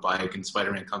stolen a bike, and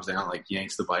Spider-Man comes down, like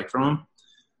yanks the bike from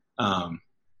him.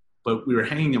 But we were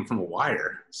hanging him from a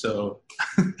wire. So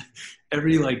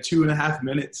every like 2.5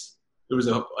 minutes, there was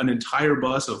an entire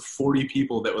bus of 40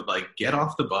 people that would like get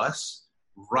off the bus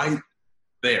right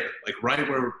there, like right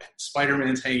where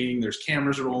Spider-Man's hanging. There's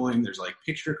cameras rolling. There's like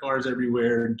picture cars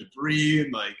everywhere and debris,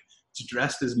 and like it's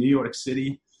dressed as New York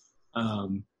City.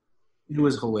 It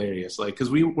was hilarious. Like, cause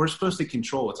we're supposed to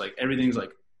control. It's like, everything's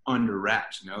like under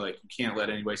wraps, you know, like you can't let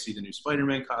anybody see the new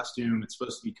Spider-Man costume. It's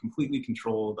supposed to be completely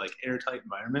controlled, like airtight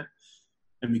environment.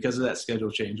 And because of that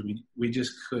schedule change, we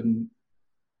just couldn't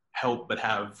help but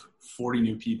have 40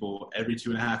 new people every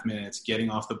 2.5 minutes getting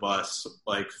off the bus,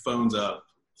 like phones up,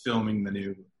 filming the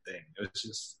new thing. It was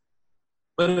just,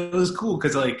 but it was cool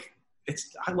because like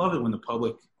I love it when the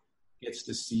public gets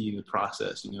to see the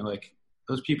process, you know, like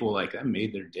those people, like that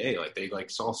made their day. Like they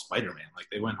like saw Spider-Man, like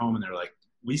they went home and they're like,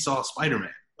 we saw Spider-Man.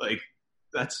 Like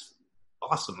that's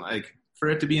awesome. Like for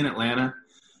it to be in Atlanta,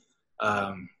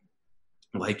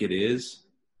 like it is,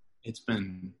 it's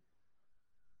been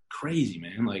crazy,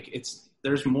 man. Like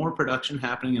there's more production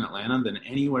happening in Atlanta than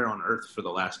anywhere on earth for the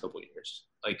last couple of years.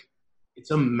 Like it's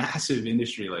a massive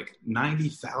industry, like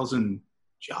 90,000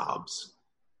 jobs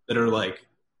that are like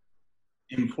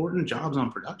important jobs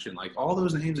on production. Like all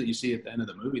those names that you see at the end of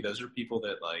the movie, those are people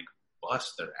that like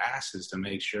bust their asses to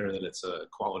make sure that it's a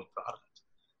quality product.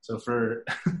 So for,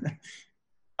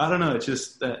 I don't know, it's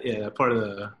just that, yeah, that part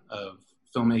of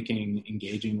filmmaking,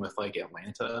 engaging with like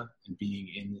Atlanta and being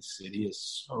in the city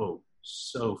is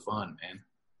so fun, man.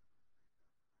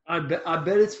 I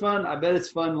bet it's fun. I bet it's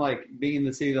fun, like being in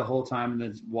the city the whole time and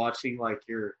then watching like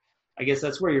I guess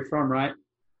that's where you're from, right?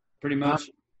 Pretty much.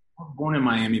 I was born in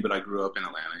Miami, but I grew up in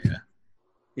Atlanta. Yeah.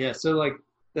 Yeah. So like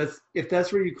if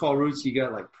that's where you call roots, you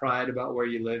got like pride about where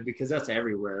you live, because that's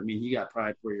everywhere. I mean, you got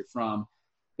pride where you're from.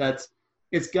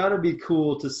 It's got to be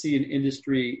cool to see an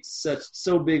industry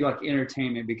so big like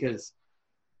entertainment, because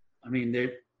I mean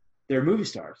they're movie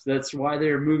stars. That's why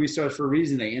they're movie stars for a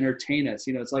reason. They entertain us.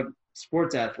 You know, it's like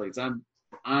sports athletes. I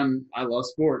love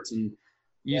sports, and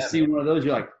you see one of those,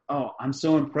 you're like, oh, I'm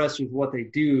so impressed with what they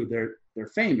do. They're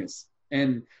famous.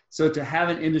 And so to have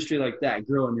an industry like that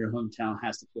grow in your hometown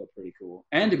has to feel pretty cool,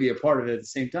 and to be a part of it at the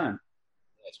same time.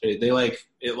 That's great. They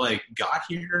got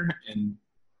here, and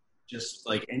just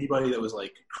like anybody that was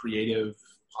like creative,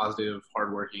 positive,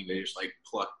 hardworking, they just like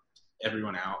plucked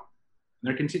everyone out. And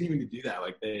they're continuing to do that.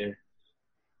 Like the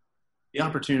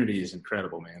opportunity is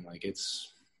incredible, man. Like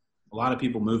it's a lot of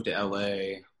people move to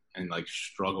LA and like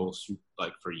struggle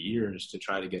like for years to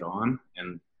try to get on.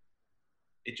 And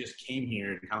it just came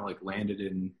here and kind of like landed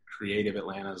in creative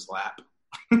Atlanta's lap.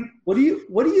 What do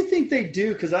you think they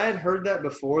do? Because I had heard that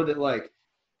before, that like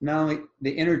not only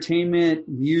the entertainment,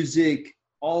 music,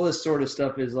 all this sort of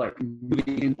stuff is like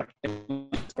moving,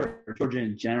 like Georgia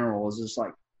in general is just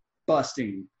like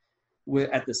busting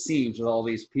at the seams with all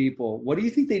these people. What do you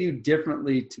think they do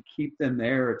differently to keep them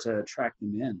there or to attract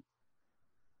them in?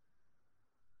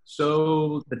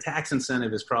 So the tax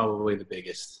incentive is probably the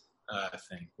biggest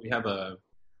thing. We have a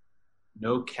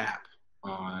no cap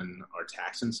on our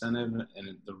tax incentive,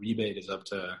 and the rebate is up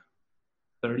to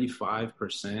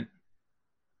 35%.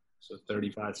 So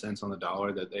 35 cents on the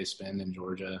dollar that they spend in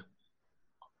Georgia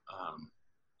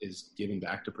is giving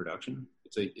back to production.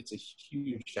 It's a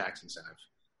huge tax incentive.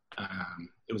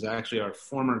 It was actually our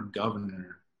former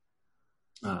governor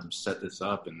set this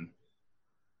up, and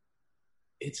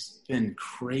it's been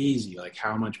crazy, like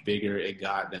how much bigger it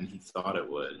got than he thought it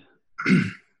would.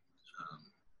 And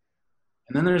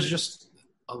then there's just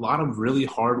a lot of really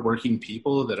hardworking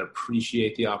people that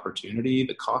appreciate the opportunity.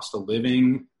 The cost of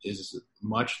living is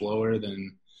much lower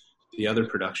than the other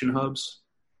production hubs.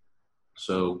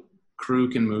 So crew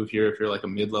can move here. If you're like a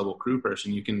mid-level crew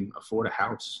person, you can afford a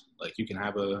house. Like you can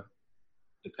have a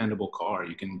dependable car.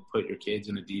 You can put your kids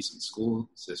in a decent school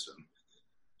system.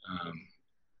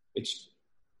 It's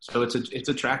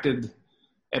attracted.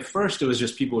 At first, it was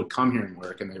just people would come here and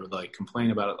work, and they would like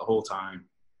complain about it the whole time.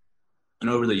 And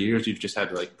over the years, you've just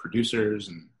had like producers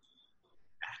and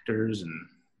actors and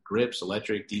grips,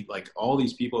 electric, deep, like all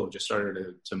these people have just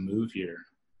started to move here.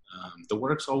 The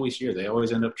work's always here. They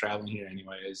always end up traveling here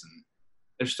anyways. And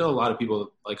there's still a lot of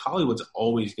people, like Hollywood's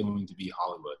always going to be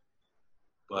Hollywood.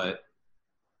 But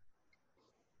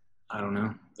I don't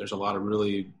know. There's a lot of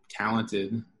really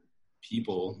talented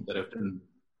people that have been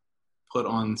put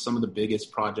on some of the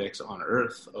biggest projects on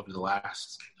earth over the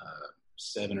last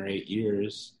 7 or 8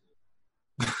 years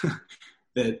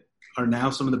that are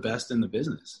now some of the best in the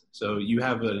business. So you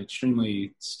have an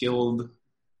extremely skilled,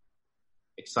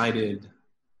 excited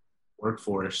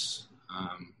workforce,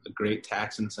 a great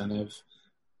tax incentive.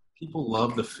 People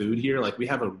love the food here. Like we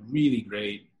have a really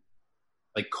great,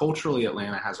 like culturally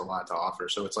Atlanta has a lot to offer.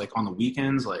 So it's like on the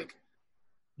weekends, like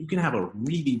you can have a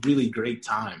really, really great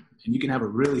time, and you can have a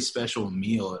really special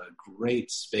meal at a great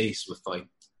space with like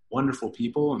wonderful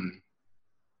people. And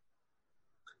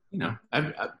you know,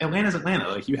 Atlanta's Atlanta.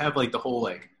 Like you have like the whole,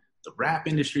 like the rap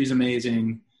industry is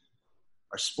amazing.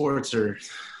 Our sports are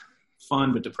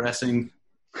fun but depressing.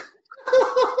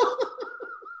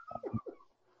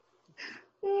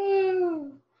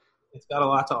 It's got a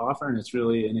lot to offer, and it's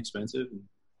really inexpensive.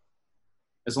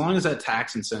 As long as that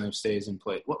tax incentive stays in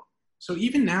place. Well, so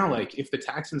even now, like if the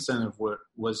tax incentive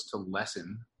was to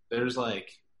lessen, there's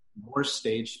like more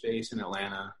stage space in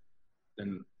Atlanta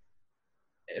than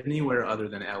anywhere other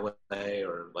than LA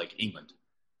or like England.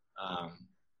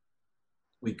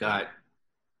 We've got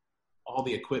all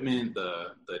the equipment,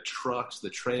 the trucks, the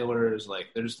trailers. Like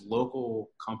there's local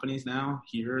companies now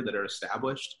here that are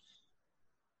established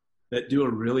that do a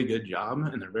really good job,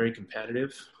 and they're very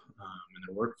competitive, and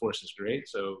their workforce is great.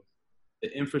 So the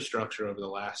infrastructure over the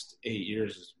last 8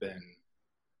 years has been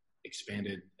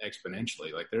expanded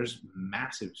exponentially. Like there's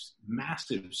massive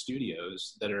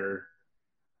studios that are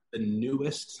the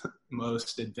newest,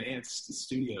 most advanced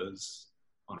studios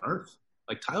on earth.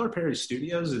 Like Tyler Perry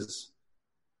Studios is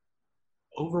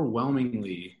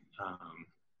overwhelmingly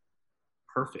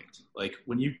perfect. Like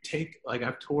when you take, like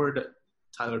I've toured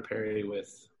Tyler Perry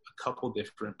with a couple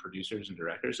different producers and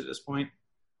directors at this point.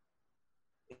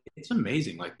 It's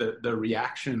amazing. Like the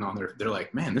reaction on they're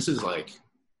like, man, this is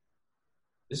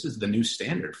the new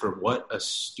standard for what a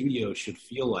studio should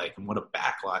feel like and what a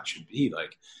backlot should be.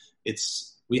 Like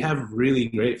we have really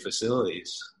great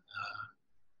facilities.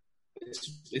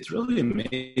 It's really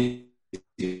amazing.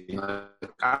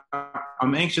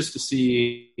 I'm anxious to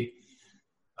see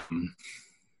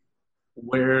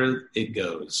where it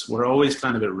goes. We're always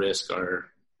kind of at risk.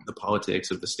 The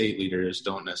politics of the state leaders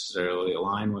don't necessarily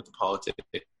align with the politics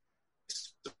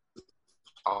of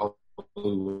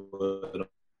Hollywood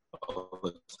all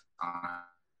the time.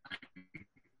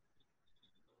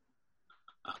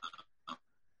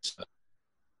 So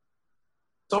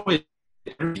it's always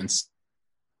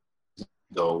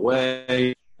go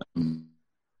away.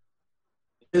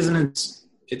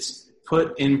 It's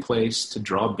put in place to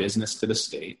draw business to the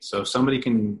state. So if somebody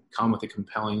can come with a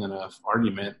compelling enough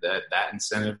argument that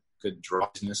incentive could draw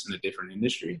business in a different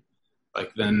industry,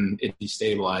 like then it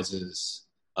destabilizes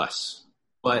us.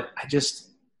 But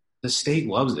the state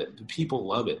loves it. The people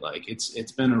love it. Like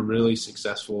it's been a really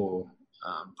successful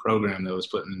program that was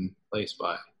put in place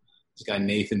by this guy,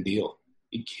 Nathan Deal.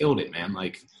 he killed it, man.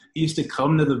 Like, he used to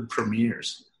come to the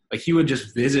premieres. Like, he would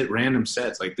just visit random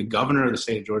sets. Like, the governor of the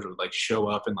state of Georgia would, like, show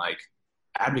up and, like,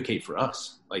 advocate for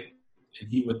us. Like, and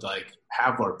he would, like,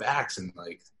 have our backs and,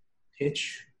 like,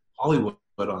 pitch Hollywood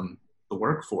on the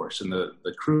workforce and the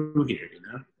crew here, you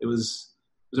know? It was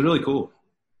really cool.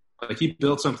 Like, he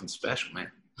built something special,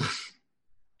 man.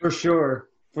 For sure.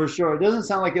 For sure. It doesn't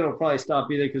sound like it'll probably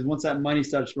stop either, because once that money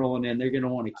starts rolling in, they're going to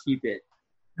want to keep it.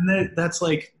 And that's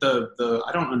like the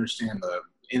I don't understand the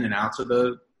in and outs of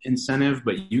the incentive,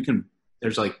 but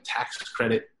there's like tax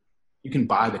credit. You can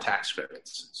buy the tax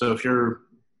credits. So if you're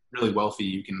really wealthy,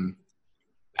 you can,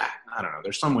 I don't know,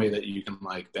 there's some way that you can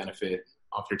like benefit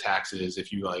off your taxes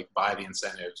if you like buy the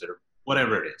incentives or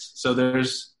whatever it is. So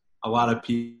there's a lot of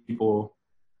people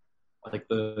like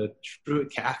the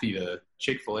Truett Cathy, the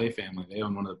Chick-fil-A family. They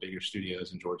own one of the bigger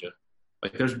studios in Georgia.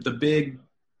 Like, there's the big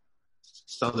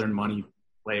Southern money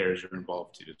players are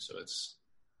involved too. So it's,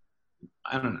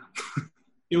 I don't know.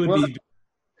 It would be a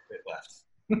bit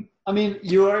left. I mean,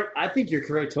 I think you're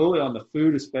correct totally on the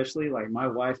food, especially. Like, my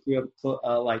wife grew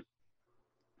up, like,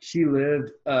 she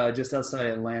lived just outside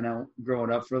Atlanta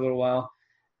growing up for a little while.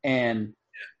 And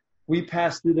we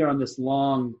passed through there on this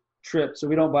long trip. So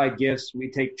we don't buy gifts.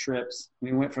 We take trips.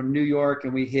 We went from New York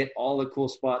and we hit all the cool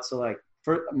spots. So, like,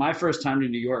 for my first time to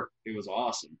New York, it was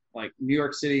awesome. Like, New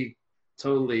York City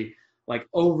totally, like,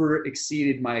 over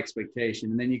exceeded my expectation.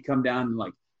 And then you come down and,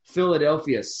 like,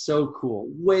 Philadelphia is so cool,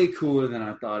 way cooler than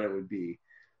I thought it would be.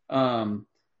 Then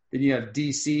you have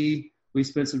DC. We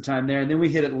spent some time there, and then we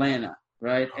hit Atlanta,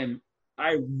 right? And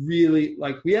I really,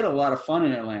 like, we had a lot of fun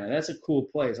in Atlanta. That's a cool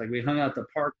place. Like, we hung out at the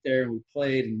park there, and we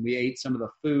played, and we ate some of the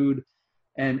food,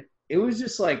 and it was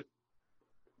just like,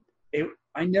 you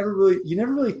never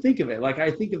really think of it. Like, I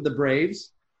think of the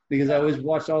Braves because I always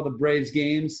watched all the Braves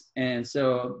games, and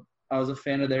so I was a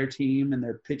fan of their team and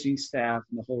their pitching staff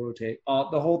and the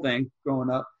whole thing growing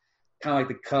up. Kind of like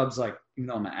the Cubs, like, even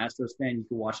though I'm an Astros fan, you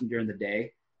can watch them during the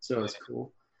day, so it's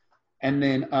cool. And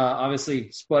then obviously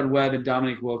Spud Webb and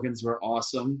Dominic Wilkins were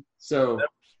awesome. So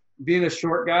being a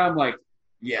short guy, I'm like,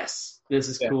 yes, this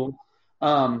is cool.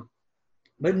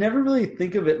 But never really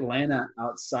think of Atlanta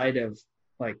outside of,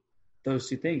 like, those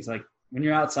two things. Like, when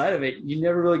you're outside of it, you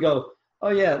never really go, oh,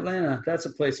 yeah, Atlanta, that's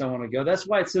a place I want to go. That's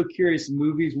why it's so curious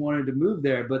movies wanted to move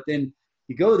there. But then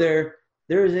you go there,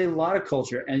 there is a lot of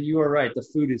culture. And you are right. The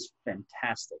food is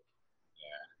fantastic.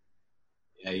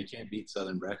 Yeah, you can't beat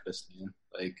Southern breakfast, man.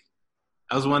 Like,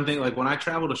 that was one thing. Like, when I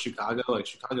traveled to Chicago, like,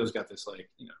 Chicago's got this, like,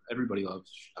 you know, everybody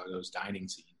loves Chicago's dining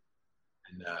scene.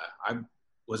 And I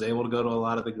was able to go to a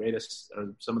lot of the greatest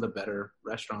or some of the better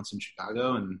restaurants in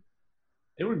Chicago, and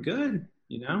they were good,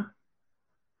 you know,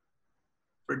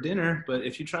 for dinner. But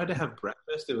if you tried to have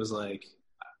breakfast, it was like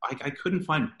I couldn't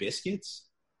find biscuits.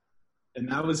 And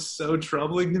that was so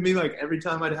troubling to me. Like, every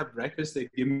time I'd have breakfast,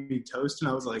 they'd give me toast, and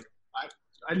I was like,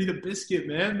 I need a biscuit,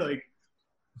 man. Like,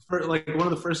 one of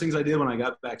the first things I did when I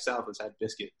got back south was had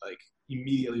biscuit. Like,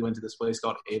 immediately went to this place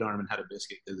called 8 Arm and had a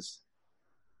biscuit, because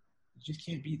you just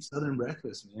can't beat Southern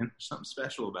breakfast, man. There's something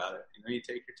special about it. You know, you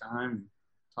take your time and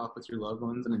talk with your loved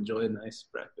ones and enjoy a nice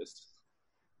breakfast.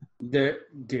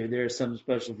 There's something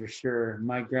special for sure.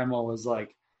 My grandma was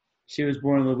like, she was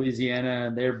born in Louisiana,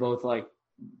 and they're both like,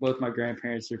 both my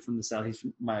grandparents are from the Southeast.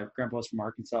 My grandpa's from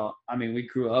Arkansas. I mean, we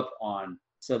grew up on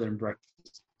Southern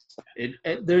breakfast.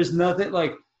 There's nothing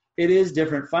like, it is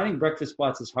different. Finding breakfast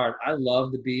spots is hard. I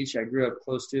love the beach. I grew up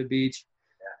close to a beach,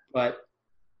 but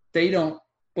they don't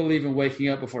believe in waking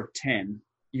up before 10,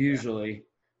 usually.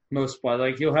 Most spots.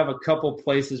 Like, you'll have a couple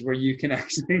places where you can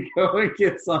actually go and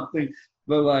get something.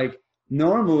 But, like,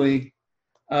 normally,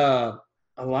 a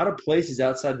lot of places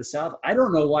outside the South, I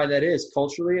don't know why that is.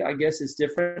 Culturally, I guess it's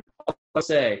different. I'll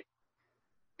say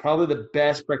probably the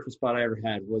best breakfast spot I ever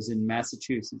had was in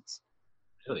Massachusetts.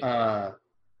 Really?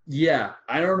 Yeah.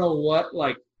 I don't know what,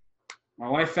 like, my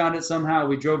wife found it somehow.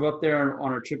 We drove up there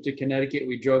on our trip to Connecticut.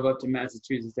 We drove up to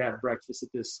Massachusetts to have breakfast at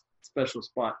this special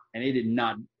spot, and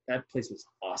that place was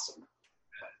awesome.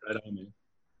 Right on,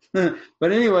 man.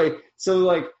 But anyway, so,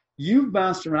 like, you've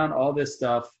bounced around all this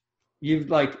stuff. You've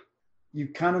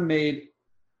kind of made,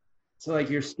 so, like,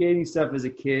 your skating stuff as a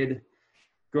kid,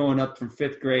 growing up from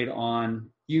 5th grade on,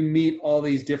 you meet all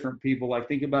these different people. Like,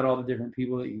 think about all the different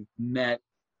people that you've met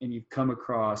and you've come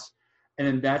across. And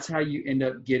then that's how you end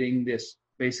up getting this,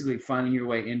 basically finding your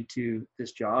way into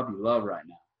this job you love right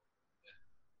now.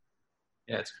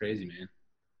 Yeah, it's crazy, man.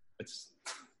 It's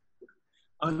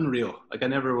unreal. Like, I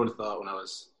never would have thought when I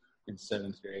was in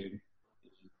 7th grade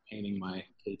painting my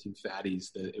K2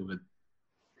 fatties that it would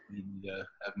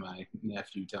have my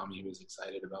nephew tell me he was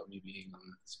excited about me being on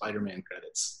Spider-Man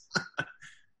credits.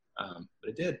 But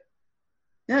it did.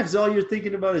 Yeah, because all you're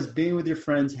thinking about is being with your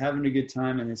friends, having a good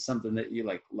time, and it's something that you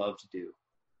like love to do.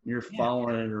 You're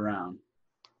following it around.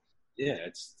 Yeah,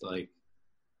 it's like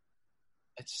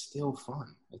it's still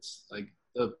fun. It's like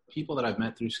the people that I've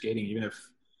met through skating, even if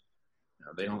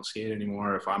they don't skate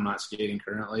anymore, if I'm not skating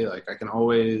currently, like I can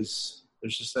always,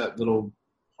 there's just that little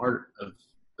part of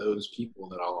those people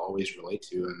that I'll always relate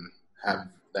to and have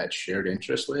that shared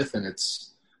interest with. And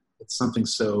it's something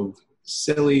so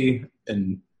silly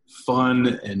and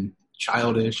fun and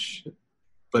childish,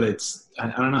 but I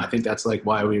don't know. I think that's like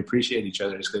why we appreciate each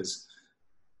other, is because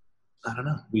I don't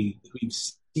know. We've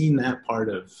seen that part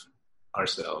of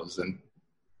ourselves and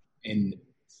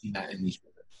seen that in each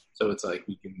other. So it's like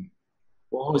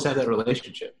we'll always have that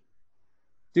relationship.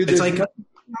 Dude, it's like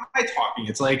I talking.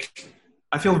 It's like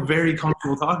I feel very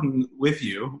comfortable talking with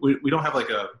you. We don't have like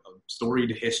a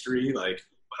storied history, like,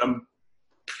 but I'm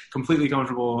completely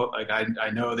comfortable. Like I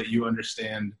know that you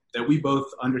understand, that we both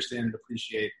understand and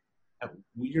appreciate that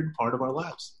weird part of our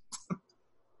lives.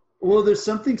 Well, there's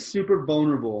something super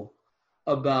vulnerable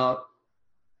about,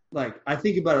 like, I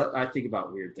think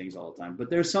about weird things all the time, but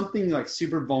there's something like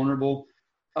super vulnerable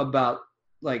about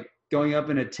like going up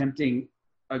and attempting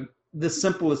the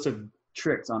simplest of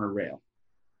tricks on a rail.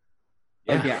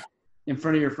 Like, in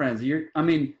front of your friends.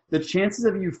 The chances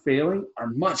of you failing are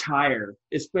much higher,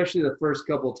 especially the first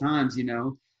couple times,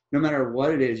 no matter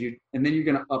what it is. And then you're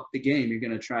going to up the game. You're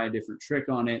going to try a different trick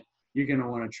on it. You're going to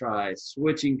want to try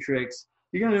switching tricks.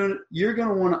 You're going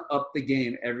to want to up the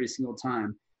game every single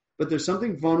time. But there's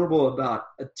something vulnerable about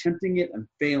attempting it and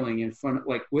failing in front of,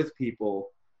 like, with people,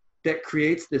 that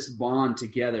creates this bond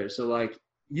together. So like,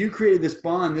 you created this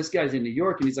bond. This guy's in New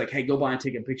York and he's like, hey, go by and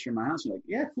take a picture in my house. You're like,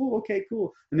 yeah, cool. Okay,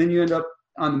 cool. And then you end up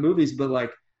on the movies. But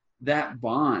like, that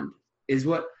bond is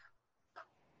what,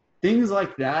 things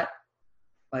like that.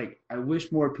 Like, I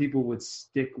wish more people would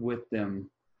stick with them.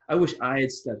 I wish I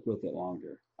had stuck with it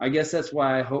longer. I guess that's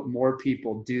why I hope more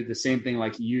people do the same thing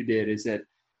like you did, is that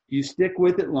you stick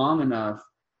with it long enough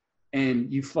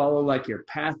and you follow like your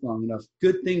path long enough,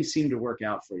 good things seem to work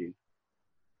out for you.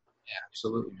 Yeah,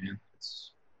 absolutely, man.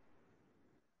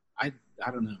 I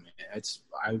don't know, man.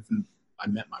 I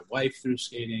met my wife through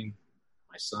skating.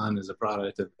 My son is a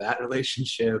product of that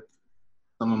relationship.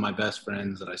 Some of my best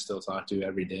friends that I still talk to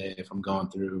every day, if I'm going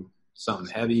through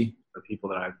something heavy, or people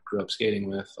that I grew up skating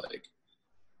with, like,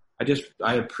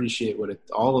 I appreciate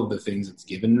all of the things it's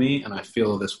given me, and I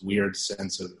feel this weird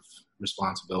sense of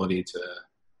responsibility to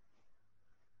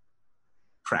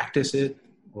practice it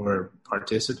or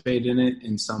participate in it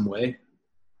in some way,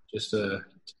 just to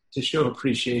show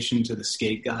appreciation to the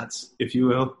skate gods, if you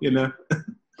will, Yeah.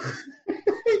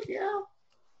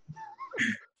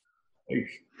 Like,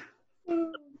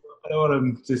 I don't want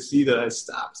them to see that I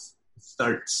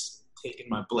starts taking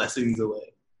my blessings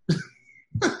away.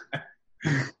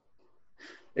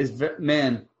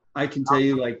 Man, I can tell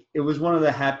you, like, it was one of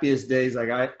the happiest days.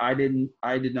 Like, I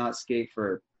did not skate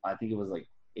for, I think it was like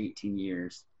 18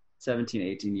 years, 17,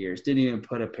 18 years. Didn't even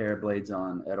put a pair of blades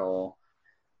on at all.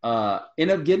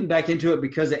 Ended up getting back into it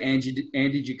because of Andy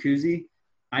Jacuzzi.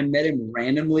 I met him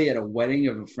randomly at a wedding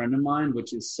of a friend of mine,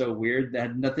 which is so weird. That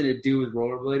had nothing to do with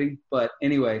rollerblading. But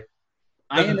anyway,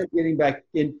 I ended up getting back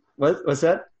in. What's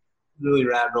that? Really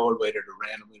rad rollerblader to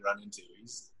randomly run into.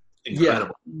 He's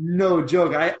incredible. Yeah, no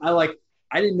joke. I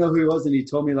didn't know who he was, and he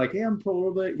told me, like, hey, I'm pro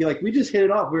rollerblader. Like, we just hit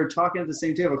it off. We were talking at the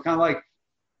same table, kind of like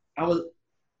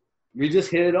we just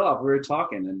hit it off. We were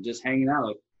talking and just hanging out.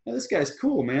 Like, oh, this guy's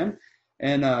cool, man.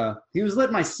 And he was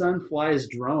letting my son fly his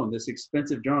drone, this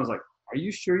expensive drone. I was like, are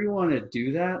you sure you want to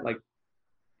do that? Like,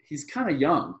 he's kind of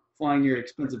young, flying your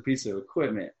expensive piece of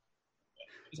equipment.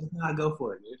 He's like, nah, go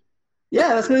for it, dude.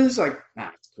 Yeah, that's what it was like. Nah,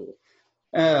 it's cool.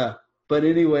 But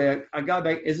anyway, I got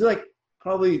back. It's like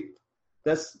probably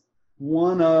that's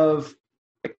one of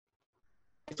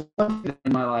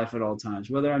in my life at all times,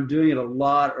 whether I'm doing it a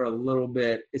lot or a little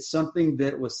bit. It's something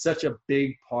that was such a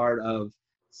big part of.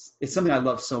 It's something I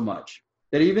love so much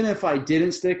that even if I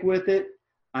didn't stick with it,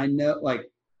 I know, like,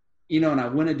 and I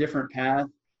went a different path,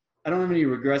 I don't have any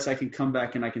regrets. I can come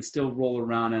back and I can still roll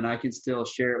around and I can still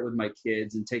share it with my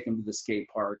kids and take them to the skate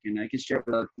park and I can share it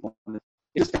with other people.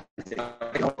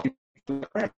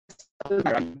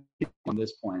 On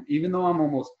this point, even though I'm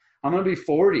going to be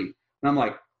 40 and I'm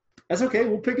like, that's okay.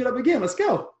 We'll pick it up again. Let's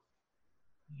go.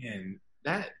 And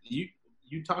that you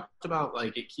talked about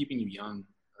like it keeping you young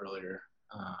earlier.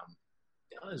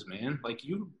 It does, man. Like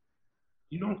you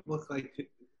don't look like,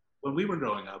 when we were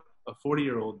growing up, a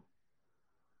 40-year-old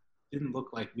didn't look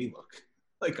like we look.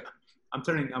 Like I'm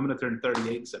going to turn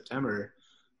 38 in September.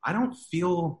 I don't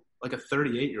feel like a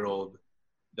 38-year-old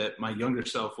that my younger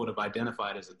self would have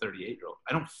identified as a 38-year-old.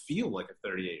 I don't feel like a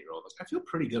 38-year-old. I feel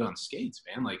pretty good on skates,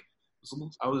 man. Like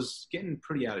I was getting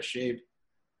pretty out of shape.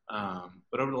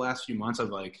 But over the last few months, I've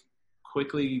like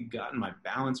quickly gotten my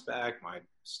balance back, my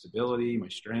stability, my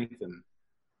strength, and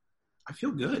I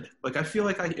feel good. Like I feel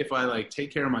like if I like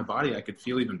take care of my body, I could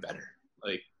feel even better.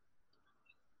 Like,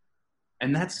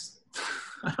 and that's,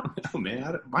 I don't know,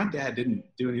 man. My dad didn't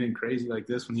do anything crazy like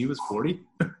this when he was 40,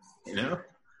 you know?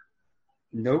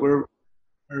 Nope.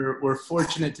 We're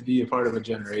fortunate to be a part of a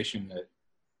generation that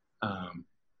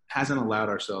hasn't allowed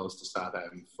ourselves to stop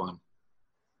having fun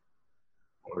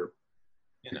or,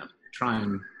 you know,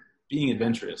 trying being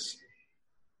adventurous.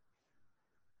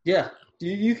 Yeah.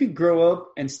 You can grow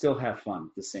up and still have fun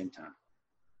at the same time.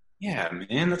 Yeah,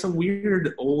 man. That's a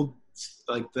weird old,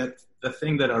 like that, the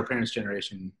thing that our parents'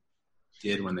 generation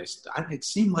did when it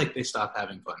seemed like they stopped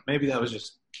having fun. Maybe that was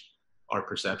just our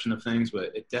perception of things,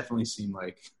 but it definitely seems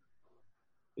like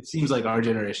our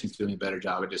generation's doing a better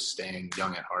job of just staying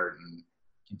young at heart and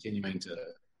continuing to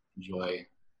enjoy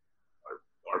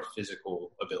our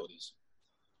physical abilities.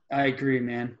 I agree,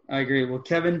 man. I agree. Well,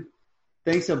 Kevin,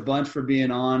 thanks a bunch for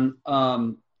being on.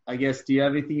 I guess, do you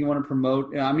have anything you want to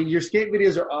promote? I mean, your skate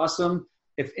videos are awesome.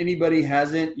 If anybody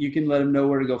hasn't, you can let them know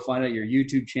where to go find out your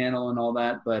YouTube channel and all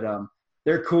that. But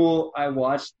they're cool. I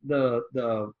watched the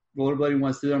rollerblading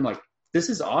ones through there. I'm like, this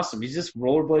is awesome. He's just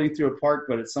rollerblading through a park,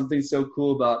 but it's something so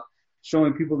cool about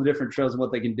showing people the different trails and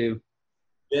what they can do.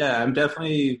 Yeah, I'm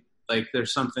definitely like,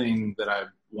 there's something that I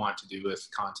want to do with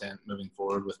content moving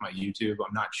forward with my YouTube.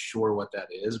 I'm not sure what that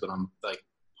is, but I'm like,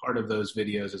 part of those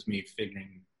videos is me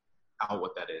figuring out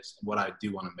what that is and what I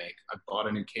do want to make. I bought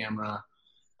a new camera.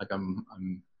 Like I don't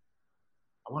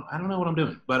know what I'm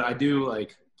doing, but I do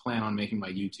like plan on making my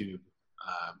YouTube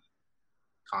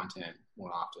content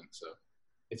more often. So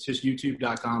it's just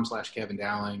youtube.com/Kevin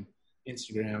Dowling.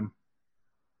 Instagram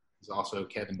is also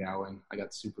Kevin Dowling. I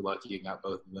got super lucky and got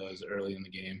both of those early in the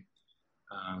game.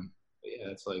 But yeah,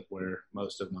 that's like where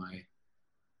most of my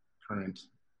current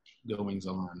goings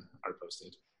on are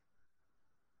posted.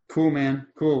 Cool, man.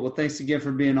 Cool. Well, thanks again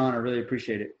for being on. I really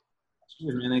appreciate it.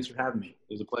 Cheers, man. Thanks for having me.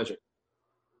 It was a pleasure.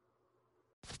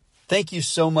 Thank you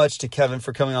so much to Kevin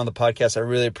for coming on the podcast. I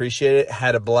really appreciate it.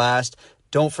 Had a blast.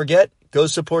 Don't forget, go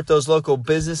support those local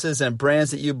businesses and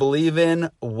brands that you believe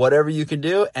in, whatever you can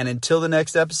do. And until the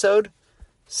next episode,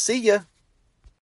 see ya.